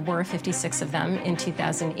that there were 56 of them in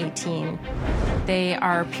 2018. They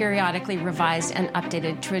are periodically revised and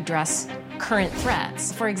updated to address current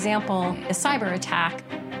threats. For example, a cyber attack,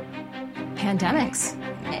 pandemics.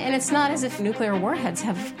 And it's not as if nuclear warheads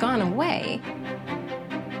have gone away.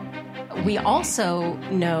 We also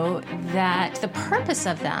know that the purpose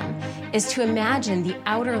of them is to imagine the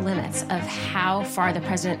outer limits of how far the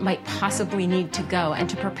president might possibly need to go and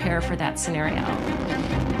to prepare for that scenario.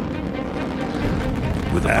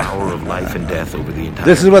 With the power of life and death over the entire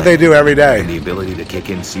This is what they do every day. And the ability to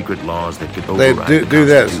kick in secret laws that could override the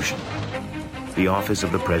Constitution. The office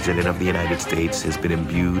of the President of the United States has been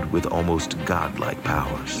imbued with almost godlike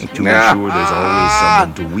powers to ensure there's always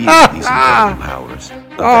someone to wield these incredible powers.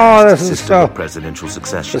 This is so presidential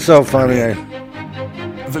succession. It's so funny.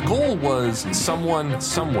 The goal was someone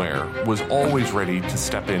somewhere was always ready to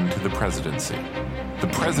step into the presidency. The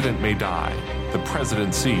president may die. The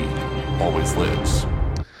presidency always lives.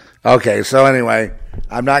 Okay, so anyway,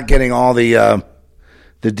 I'm not getting all the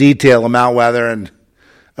detail of Mount Weather and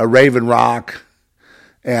Raven Rock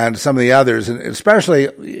and some of the others, and especially,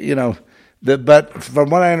 but from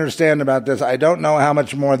what I understand about this, I don't know how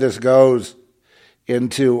much more this goes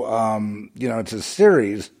into, it's a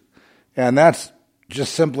series, and that's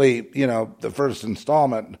just simply, the first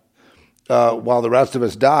installment, while the rest of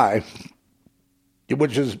us die,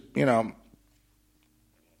 which is,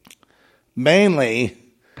 mainly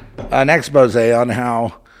an expose on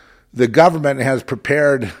how the government has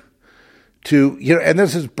prepared to, and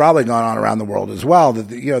this has probably gone on around the world as well, that,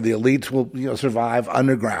 the elites will, survive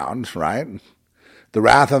underground, right? The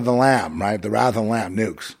wrath of the Lamb, right? The wrath of the Lamb,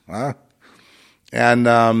 nukes, huh? And,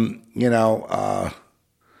 and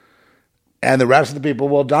the rest of the people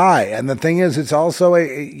will die. And the thing is, it's also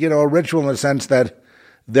a ritual in the sense that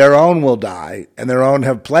their own will die, and their own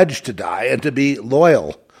have pledged to die and to be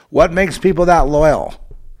loyal. What makes people that loyal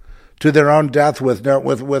to their own death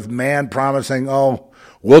with man promising, oh,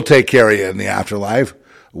 we'll take care of you in the afterlife.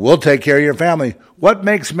 We'll take care of your family. What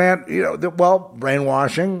makes man,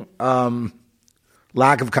 brainwashing,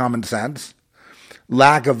 lack of common sense,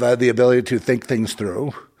 lack of the ability to think things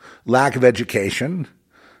through, lack of education,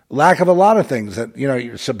 lack of a lot of things that,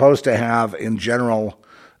 you're supposed to have in general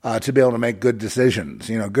to be able to make good decisions.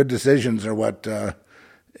 Good decisions are what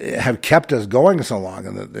have kept us going so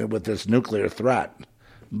long with this nuclear threat.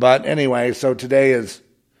 But anyway, so today is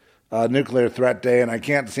Nuclear Threat Day, and I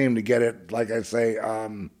can't seem to get it, like I say,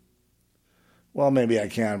 well, maybe I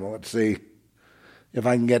can, but let's see if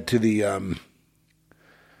I can get to the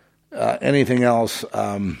anything else.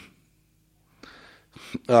 Oh,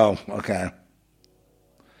 okay.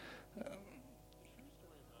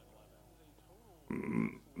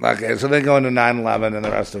 Okay, so they go into 9/11 and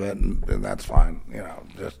the rest of it, and that's fine.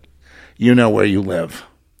 Just where you live.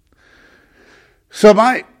 So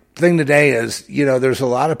my thing today is, there's a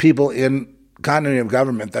lot of people in continuity of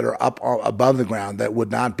government that are up above the ground that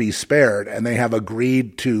would not be spared, and they have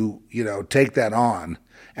agreed to, take that on.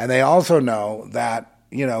 And they also know that,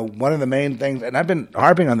 one of the main things, and I've been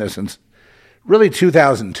harping on this since really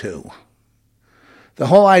 2002. The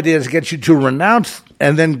whole idea is to get you to renounce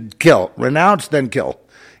and then kill. Renounce, then kill.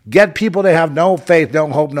 Get people to have no faith, no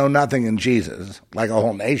hope, no nothing in Jesus, like a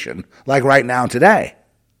whole nation, like right now today.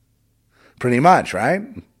 Pretty much, right?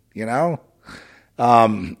 The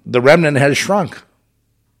remnant has shrunk.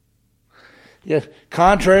 Yeah,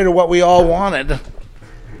 contrary to what we all wanted,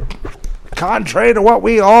 contrary to what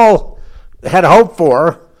we all had hoped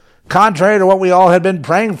for, contrary to what we all had been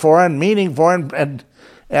praying for and meaning for and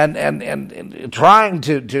trying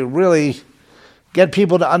to really get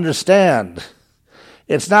people to understand.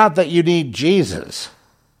 It's not that you need Jesus.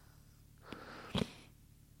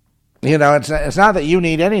 It's not that you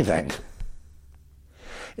need anything.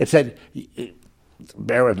 It's that,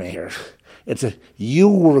 bear with me here, it's that you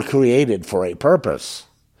were created for a purpose,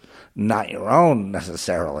 not your own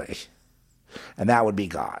necessarily. And that would be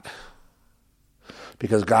God.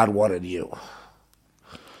 Because God wanted you.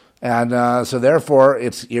 And so therefore,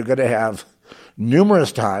 you're going to have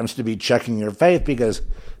numerous times to be checking your faith, because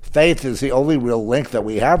faith is the only real link that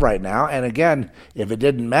we have right now. And again, if it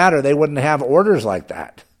didn't matter, they wouldn't have orders like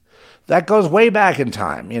that. That goes way back in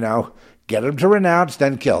time, Get him to renounce,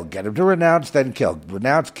 then kill. Get him to renounce, then kill.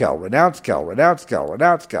 Renounce, kill. Renounce, kill. Renounce, kill.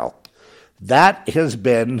 Renounce, kill. That has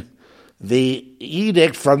been the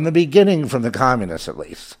edict from the beginning, from the communists at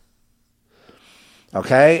least.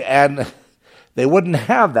 Okay? And they wouldn't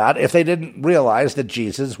have that if they didn't realize that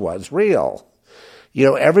Jesus was real.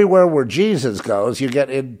 everywhere where Jesus goes, you get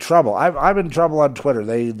in trouble. I'm in trouble on Twitter.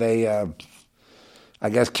 They I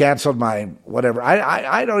guess canceled my whatever.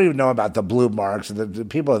 I don't even know about the blue marks. The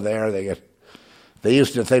people there, they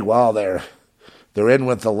used to think, well, they're in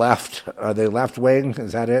with the left. Are they left wing?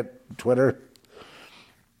 Is that it? Twitter.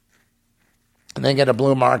 And they get a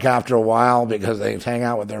blue mark after a while because they hang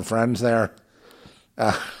out with their friends there.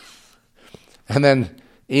 And then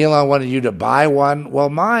Elon wanted you to buy one. Well,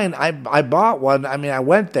 mine, I bought one. I mean, I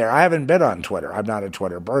went there. I haven't been on Twitter. I'm not a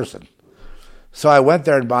Twitter person. So I went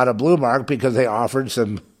there and bought a blue mark because they offered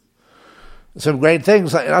some great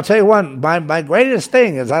things. And I'll tell you one, my greatest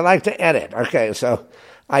thing is I like to edit. Okay, so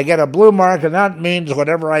I get a blue mark, and that means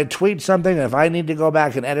whenever I tweet something, if I need to go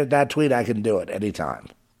back and edit that tweet, I can do it anytime.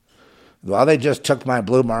 Well, they just took my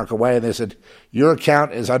blue mark away, and they said, your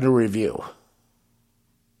account is under review.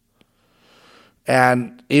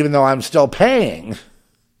 And even though I'm still paying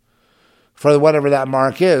for whatever that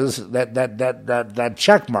mark is, that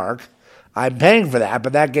check mark, I'm paying for that,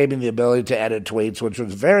 but that gave me the ability to edit tweets, which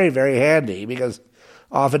was very, very handy because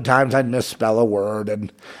oftentimes I'd misspell a word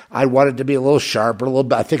and I wanted to be a little sharper,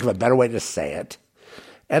 I think of a better way to say it.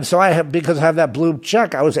 And so because I have that blue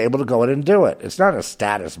check, I was able to go in and do it. It's not a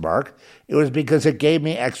status mark. It was because it gave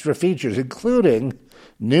me extra features, including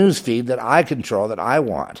newsfeed that I control, that I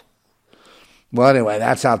want. Well, anyway,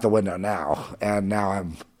 that's out the window now. And now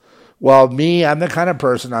I'm the kind of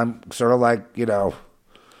person, I'm sort of like,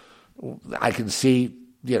 I can see,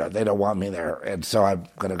 they don't want me there. And so I'm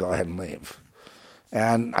going to go ahead and leave.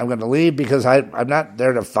 And I'm going to leave because I'm not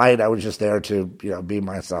there to fight. I was just there to, be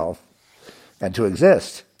myself and to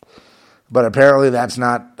exist. But apparently that's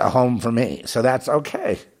not a home for me. So that's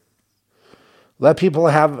okay. Let people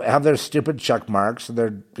have their stupid check marks,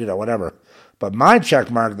 their, whatever. But my check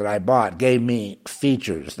mark that I bought gave me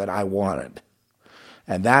features that I wanted.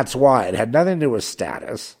 And that's why. It had nothing to do with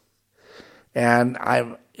status. And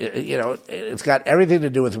it's got everything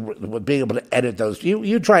to do with being able to edit those.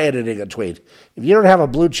 You try editing a tweet. If you don't have a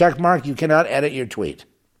blue check mark, you cannot edit your tweet.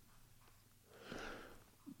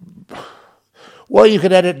 Well, you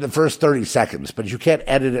can edit in the first 30 seconds, but you can't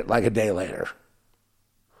edit it like a day later.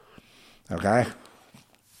 Okay?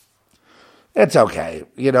 It's okay.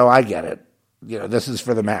 I get it. This is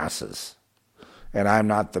for the masses. And I'm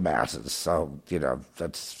not the masses. So,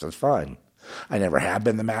 that's fine. I never have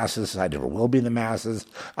been the masses. I never will be the masses.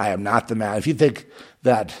 I am not the masses. If you think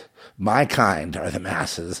that my kind are the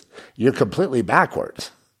masses, you're completely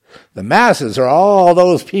backwards. The masses are all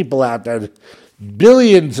those people out there,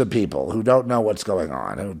 billions of people who don't know what's going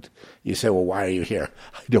on. And you say, well, why are you here?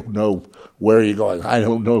 I don't know. Where are you going? I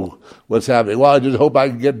don't know what's happening. Well, I just hope I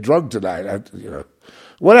can get drunk tonight.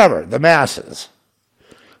 Whatever, the masses.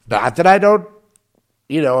 Not that I don't,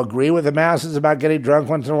 agree with the masses about getting drunk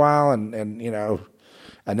once in a while and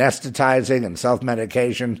anesthetizing and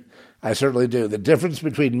self-medication. I certainly do. The difference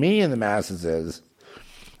between me and the masses is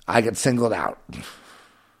I get singled out.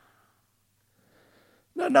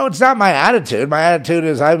 No, it's not my attitude. My attitude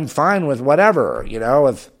is I'm fine with whatever,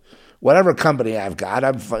 with whatever company I've got.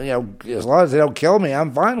 I'm, as long as they don't kill me,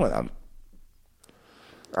 I'm fine with them.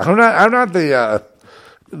 I'm not I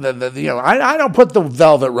don't put the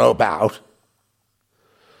velvet rope out.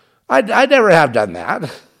 I never have done that.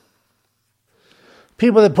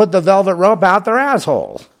 People that put the velvet rope out, they're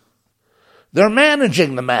assholes. They're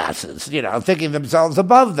managing the masses, thinking themselves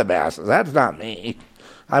above the masses. That's not me.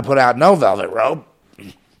 I put out no velvet rope.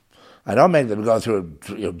 I don't make them go through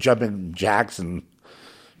jumping jacks and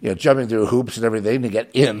jumping through hoops and everything to get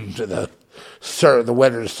into the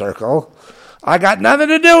winner's circle. I got nothing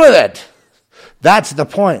to do with it. That's the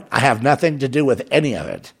point. I have nothing to do with any of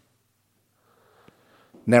it.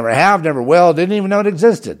 Never have, never will, didn't even know it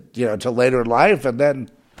existed, till later in life, and then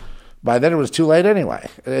by then it was too late anyway.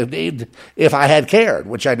 If I had cared,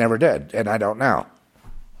 which I never did, and I don't now.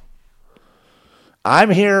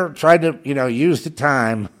 I'm here trying to, use the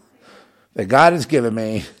time that God has given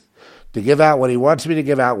me to give out what He wants me to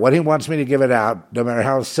give out, when He wants me to give it out, no matter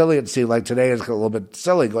how silly it seems. Like today is a little bit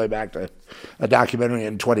silly, going back to a documentary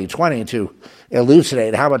in 2020 to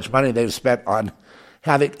elucidate how much money they've spent on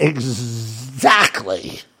having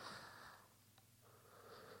exactly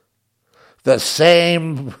the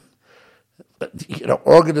same,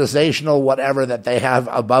 organizational whatever that they have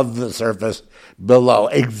above the surface below.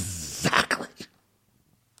 Exactly.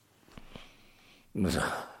 And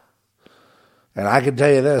I can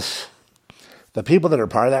tell you this, the people that are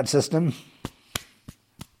part of that system,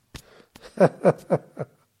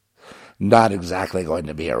 not exactly going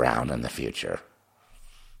to be around in the future.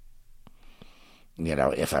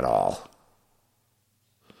 If at all.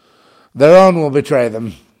 Their own will betray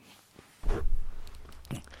them.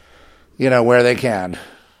 where they can.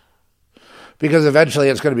 Because eventually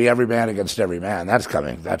it's going to be every man against every man. That's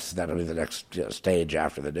coming. That'll be the next stage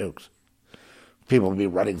after the nukes. People will be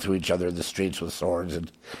running through each other in the streets with swords,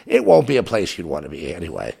 and it won't be a place you'd want to be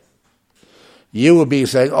anyway. You would be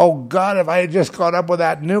saying, oh, God, if I had just caught up with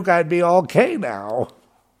that nuke, I'd be okay now.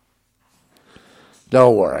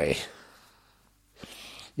 Don't worry.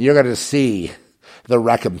 You're going to see the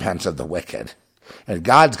recompense of the wicked. And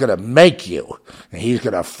God's going to make you, and he's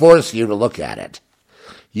going to force you to look at it.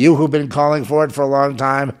 You who've been calling for it for a long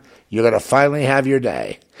time, you're going to finally have your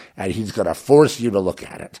day, and he's going to force you to look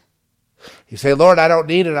at it. You say, Lord, I don't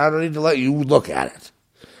need it. I don't need to let you look at it.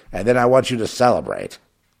 And then I want you to celebrate.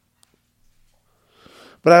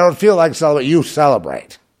 But I don't feel like celebrate. You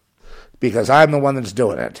celebrate, because I'm the one that's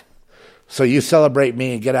doing it. So you celebrate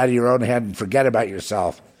me and get out of your own head and forget about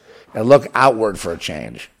yourself and look outward for a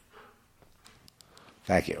change.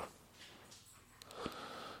 Thank you.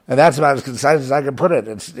 And that's about as concise as I can put it.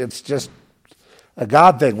 It's just a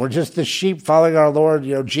God thing. We're just the sheep following our Lord,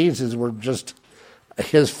 Jesus. We're just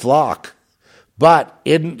his flock. But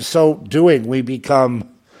in so doing, we become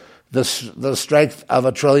the strength of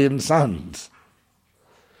 1 trillion suns.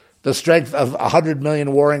 The strength of 100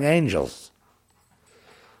 million warring angels.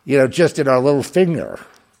 Just in our little finger.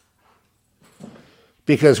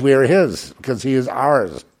 Because we are his. Because he is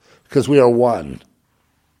ours. Because we are one.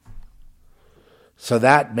 So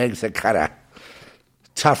that makes it kind of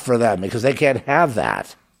tough for them, because they can't have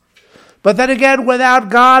that. But then again, without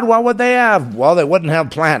God, what would they have? Well, they wouldn't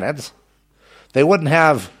have planets. They wouldn't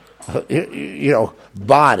have,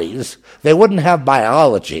 bodies. They wouldn't have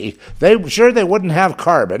biology. They wouldn't have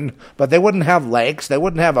carbon, but they wouldn't have lakes. They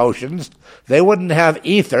wouldn't have oceans. They wouldn't have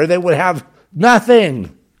ether. They would have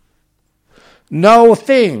nothing. No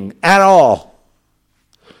thing at all.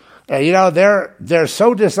 And, they're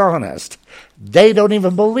so dishonest. They don't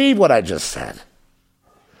even believe what I just said.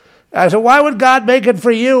 I said, why would God make it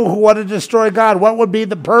for you who want to destroy God? What would be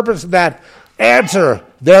the purpose of that? Answer,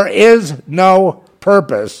 there is no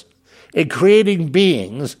purpose in creating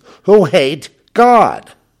beings who hate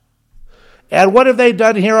God. And what have they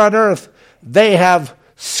done here on earth? They have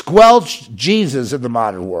squelched Jesus in the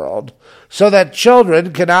modern world so that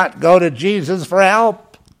children cannot go to Jesus for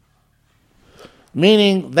help.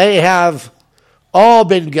 Meaning they have all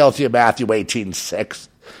been guilty of Matthew 18:6,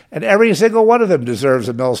 and every single one of them deserves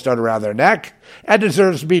a millstone around their neck and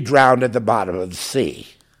deserves to be drowned at the bottom of the sea.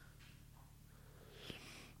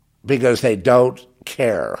 Because they don't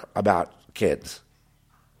care about kids.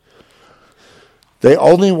 They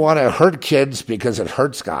only want to hurt kids because it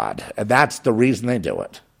hurts God, and that's the reason they do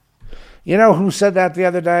it. You know who said that the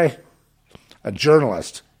other day? A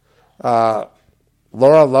journalist. Laura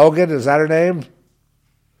Logan, is that her name?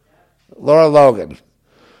 Laura Logan.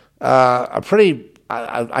 I'd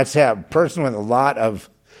say a person with a lot of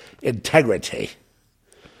integrity.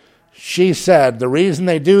 She said the reason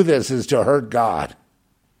they do this is to hurt God.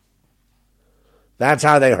 That's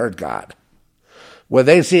how they hurt God. When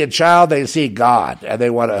they see a child, they see God, and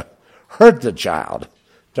they want to hurt the child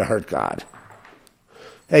to hurt God.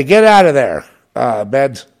 Hey, get out of there,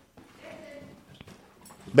 Beds.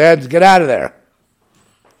 Beds, get out of there.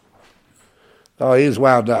 Oh, he's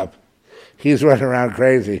wound up. He's running around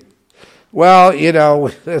crazy. Well,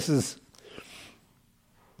 this is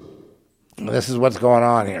what's going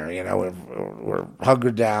on here. We're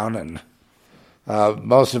hunkered down, and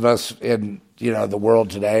most of us in the world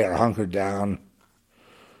today are hunkered down.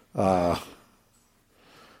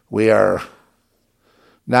 We are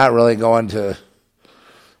not really going to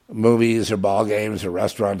movies or ball games or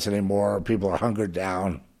restaurants anymore. People are hunkered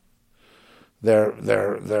down.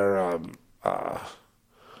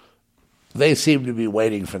 They seem to be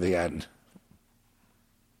waiting for the end.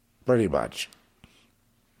 Pretty much.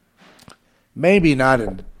 Maybe not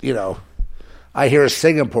in, I hear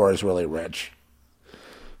Singapore is really rich.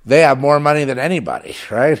 They have more money than anybody,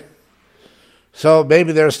 right? So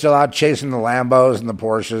maybe they're still out chasing the Lambos and the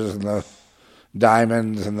Porsches and the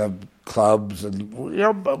diamonds and the clubs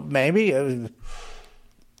and, maybe. I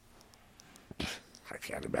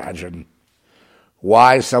can't imagine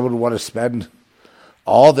why someone would want to spend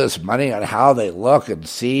all this money on how they look and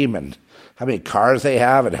seem and how many cars they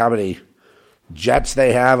have and how many jets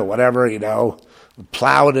they have and whatever,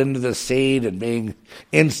 plowed into the scene and being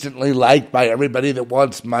instantly liked by everybody that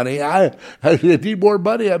wants money. I need more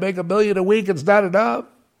money. I make $1 million a week. It's not enough.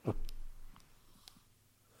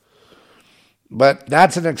 But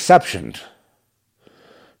that's an exception.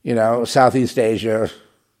 Southeast Asia,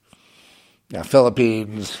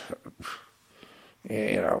 Philippines,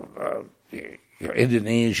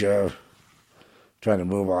 Indonesia, trying to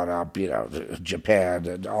move on up, to Japan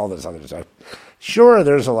and all this other stuff. Sure,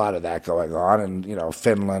 there's a lot of that going on, and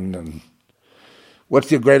Finland, and what's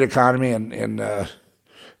the great economy in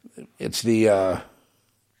it's the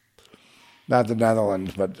not the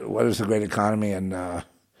Netherlands, but what is the great economy in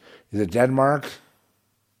is it Denmark,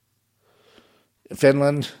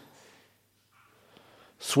 Finland,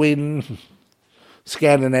 Sweden,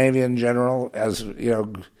 Scandinavia in general, as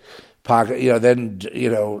pocket, then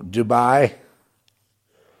Dubai,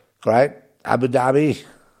 right, Abu Dhabi,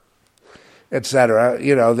 etc.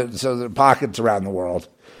 So the pockets around the world,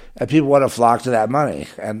 and people want to flock to that money,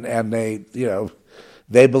 and they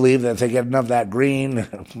they believe that if they get enough of that green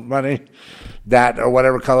money, that or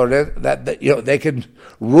whatever color it is, that they can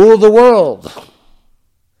rule the world,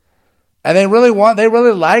 and they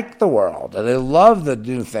really like the world, and they love the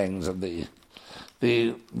new things of the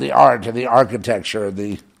art and the architecture,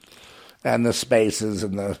 and the spaces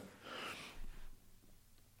and the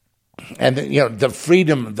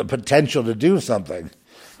freedom, the potential to do something.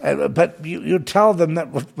 But you tell them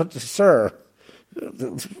that, but sir,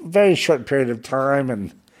 very short period of time,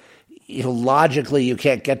 and logically you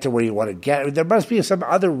can't get to where you want to get. There must be some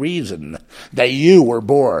other reason that you were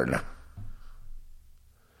born,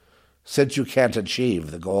 since you can't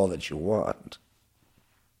achieve the goal that you want.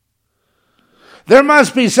 There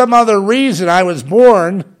must be some other reason I was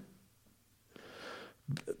born,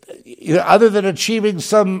 other than achieving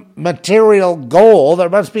some material goal. There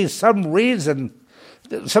must be some reason,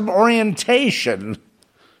 some orientation.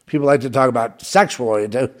 People like to talk about sexual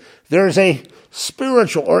orientation. There's a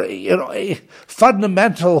spiritual or a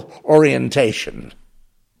fundamental orientation.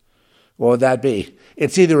 What would that be?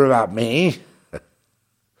 It's either about me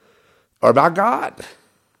or about God.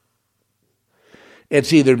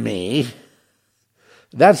 It's either me.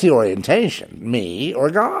 That's the orientation, me or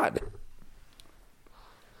God.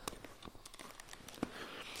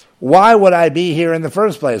 Why would I be here in the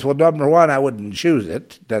first place? Well, number one, I wouldn't choose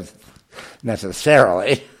it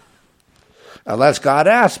necessarily, unless God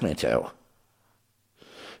asked me to.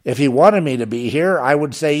 If he wanted me to be here, I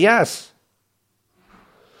would say yes.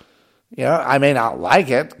 I may not like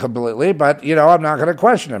it completely, but, I'm not going to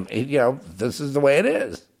question him. This is the way it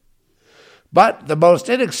is. But the most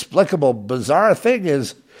inexplicable, bizarre thing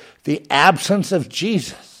is the absence of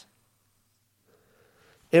Jesus.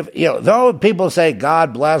 If though people say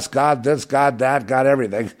God bless, God this, God that, God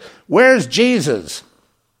everything, where's Jesus?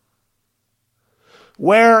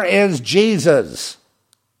 Where is Jesus?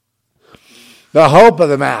 The hope of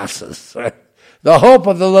the masses, the hope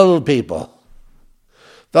of the little people,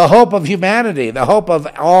 the hope of humanity, the hope of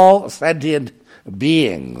all sentient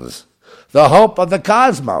beings, the hope of the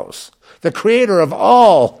cosmos, the creator of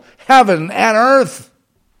all heaven and earth,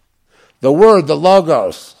 the Word, the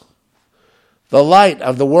Logos, the light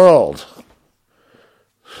of the world.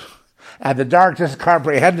 And the darkness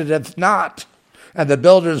comprehended it not, and the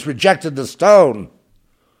builders rejected the stone.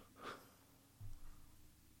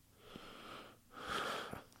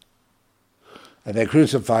 And they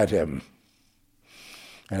crucified him.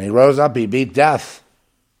 And he rose up, he beat death.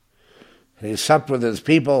 And he supped with his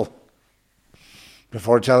people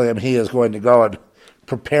before telling him he is going to go and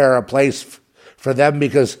prepare a place for them,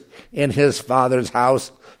 because in his Father's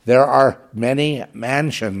house there are many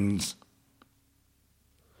mansions.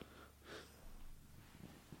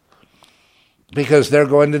 Because they're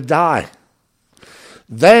going to die.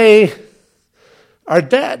 They are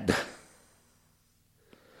dead.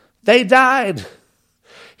 They died.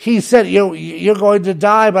 He said, you're going to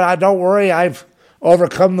die, but don't worry, I've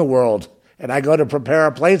overcome the world, and I go to prepare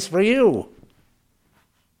a place for you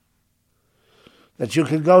that you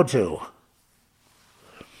can go to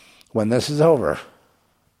when this is over.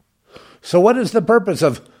 So what is the purpose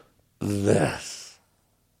of this?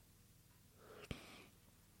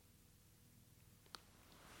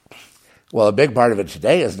 Well, a big part of it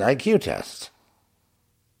today is an IQ test.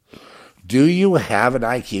 Do you have an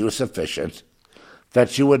IQ sufficient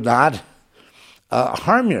that you would not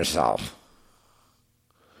harm yourself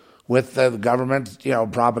with the government,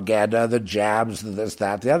 propaganda, the jabs, this,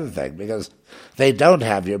 that, the other thing, because they don't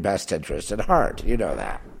have your best interest at heart. You know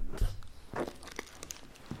that.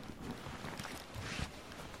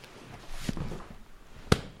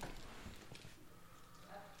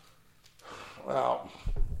 Well,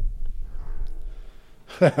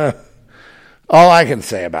 all I can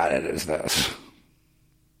say about it is this.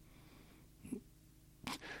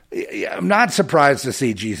 I'm not surprised to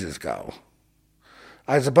see Jesus go.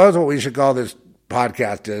 I suppose what we should call this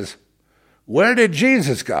podcast is, where did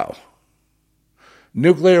Jesus go?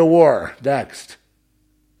 Nuclear war, next.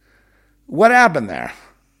 What happened there?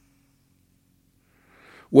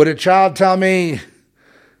 Would a child tell me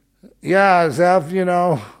Yeah, as if,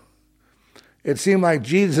 it seemed like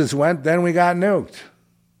Jesus went, then we got nuked.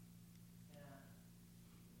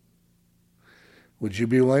 Would you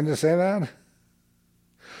be willing to say that?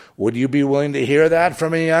 Would you be willing to hear that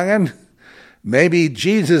from a youngin'? Maybe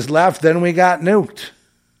Jesus left, then we got nuked.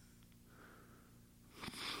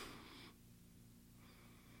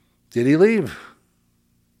 Did he leave?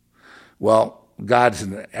 Well, God's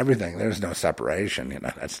in everything. There's no separation.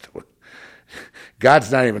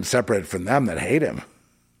 God's not even separated from them that hate him.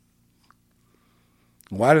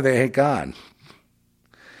 Why do they hate God?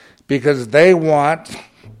 Because they want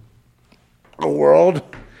a world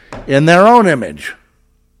in their own image.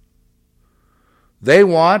 They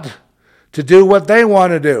want to do what they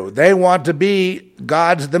want to do. They want to be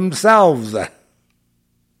gods themselves.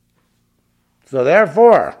 So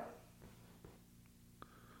therefore,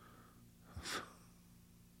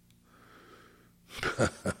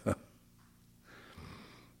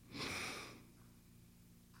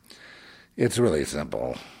 it's really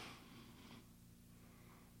simple.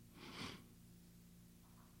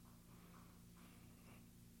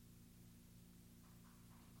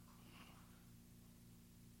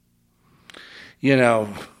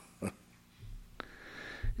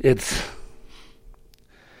 It's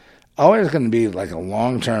always going to be like a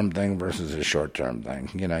long-term thing versus a short-term thing.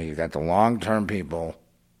 You got the long-term people,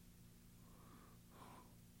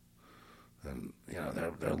 and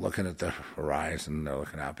they're looking at the horizon, they're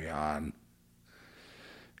looking out beyond,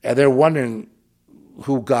 and they're wondering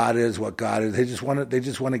who God is, what God is. They just want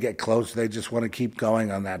to get close. They just want to keep going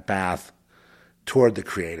on that path toward the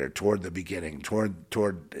Creator, toward the beginning, toward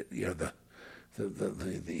the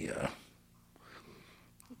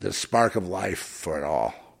spark of life for it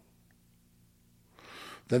all.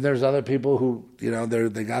 Then there's other people who,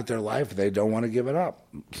 they got their life, they don't want to give it up.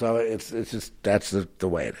 So it's just, that's the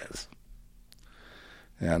way it is.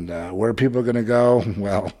 And where people are going to go,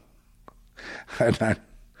 well,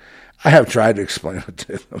 I have tried to explain it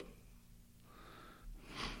to them.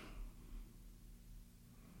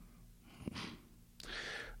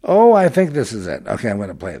 Oh, I think this is it. Okay, I'm going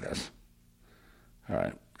to play this. All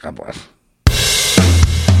right. God bless.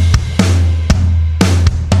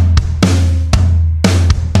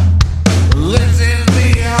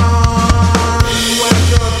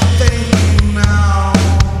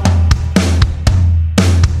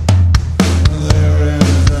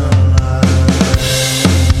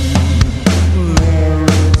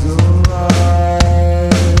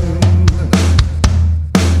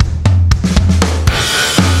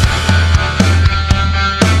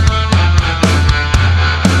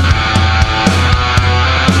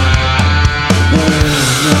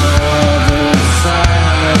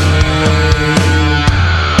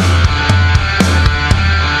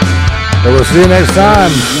 We'll see you next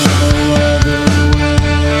time.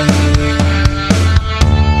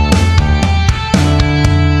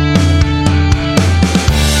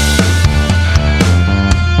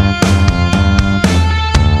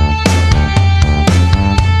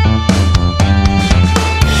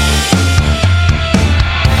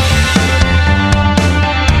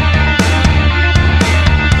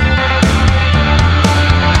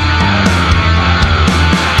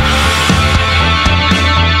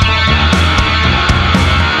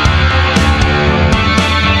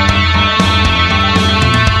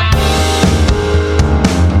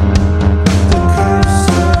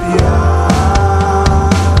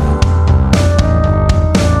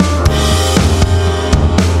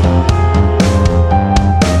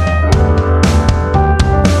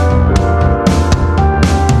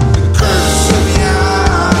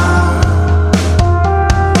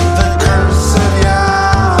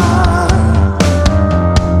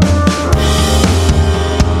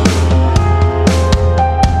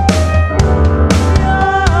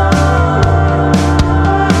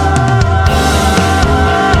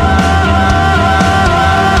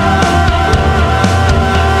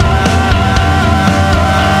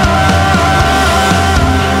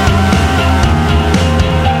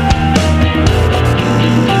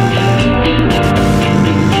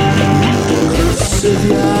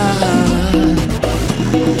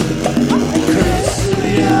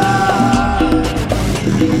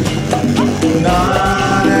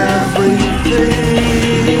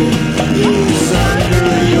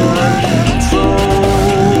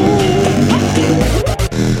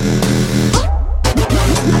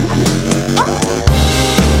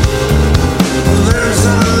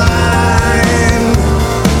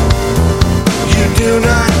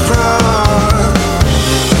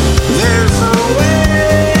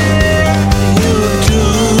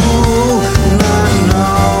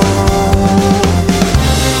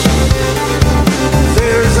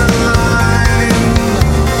 There's a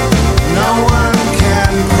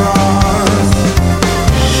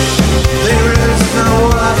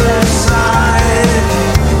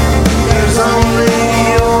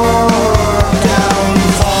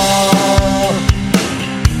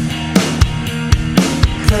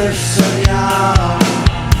curse of Yah.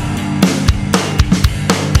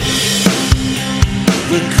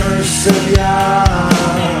 The curse of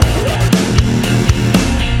Yah.